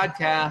Apple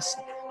Podcasts,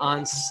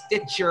 on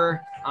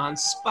Stitcher, on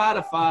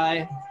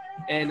Spotify,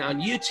 and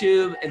on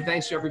YouTube. And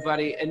thanks to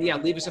everybody. And, yeah,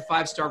 leave us a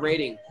 5-star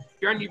rating.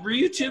 If you're on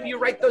YouTube, you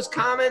write those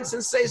comments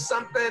and say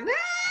something.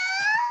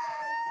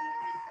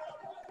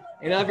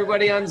 And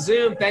everybody on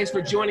Zoom, thanks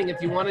for joining.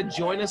 If you want to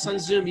join us on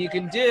Zoom, you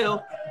can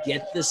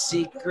get the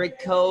secret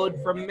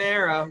code from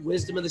Mara,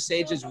 Wisdom of the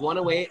Sages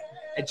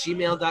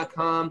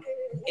 108@gmail.com.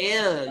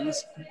 And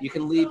you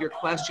can leave your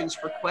questions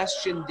for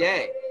Question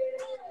Day.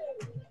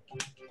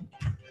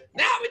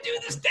 Now we do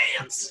this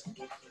dance.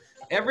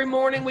 Every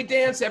morning we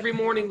dance. Every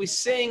morning we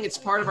sing. It's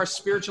part of our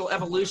spiritual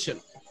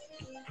evolution.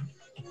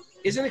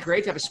 Isn't it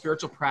great to have a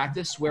spiritual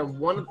practice where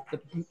one of the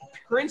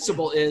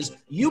principle is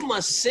you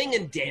must sing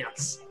and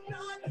dance?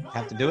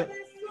 Have to do it?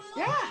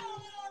 Yeah.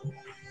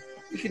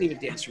 You can even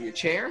dance from your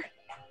chair.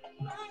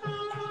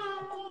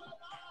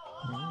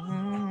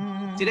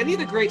 Did any of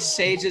the great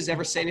sages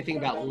ever say anything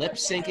about lip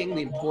syncing,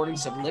 the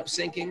importance of lip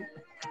syncing?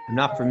 I'm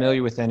not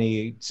familiar with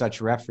any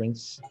such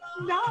reference.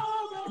 No.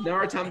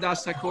 Narottam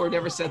Das Thakur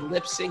never said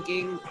lip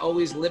syncing,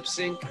 always lip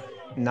sync.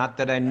 Not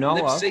that I know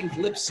of. Lip sync,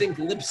 lip sync,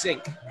 lip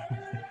sync.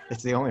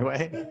 It's the only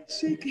way.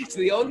 It's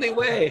the only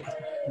way.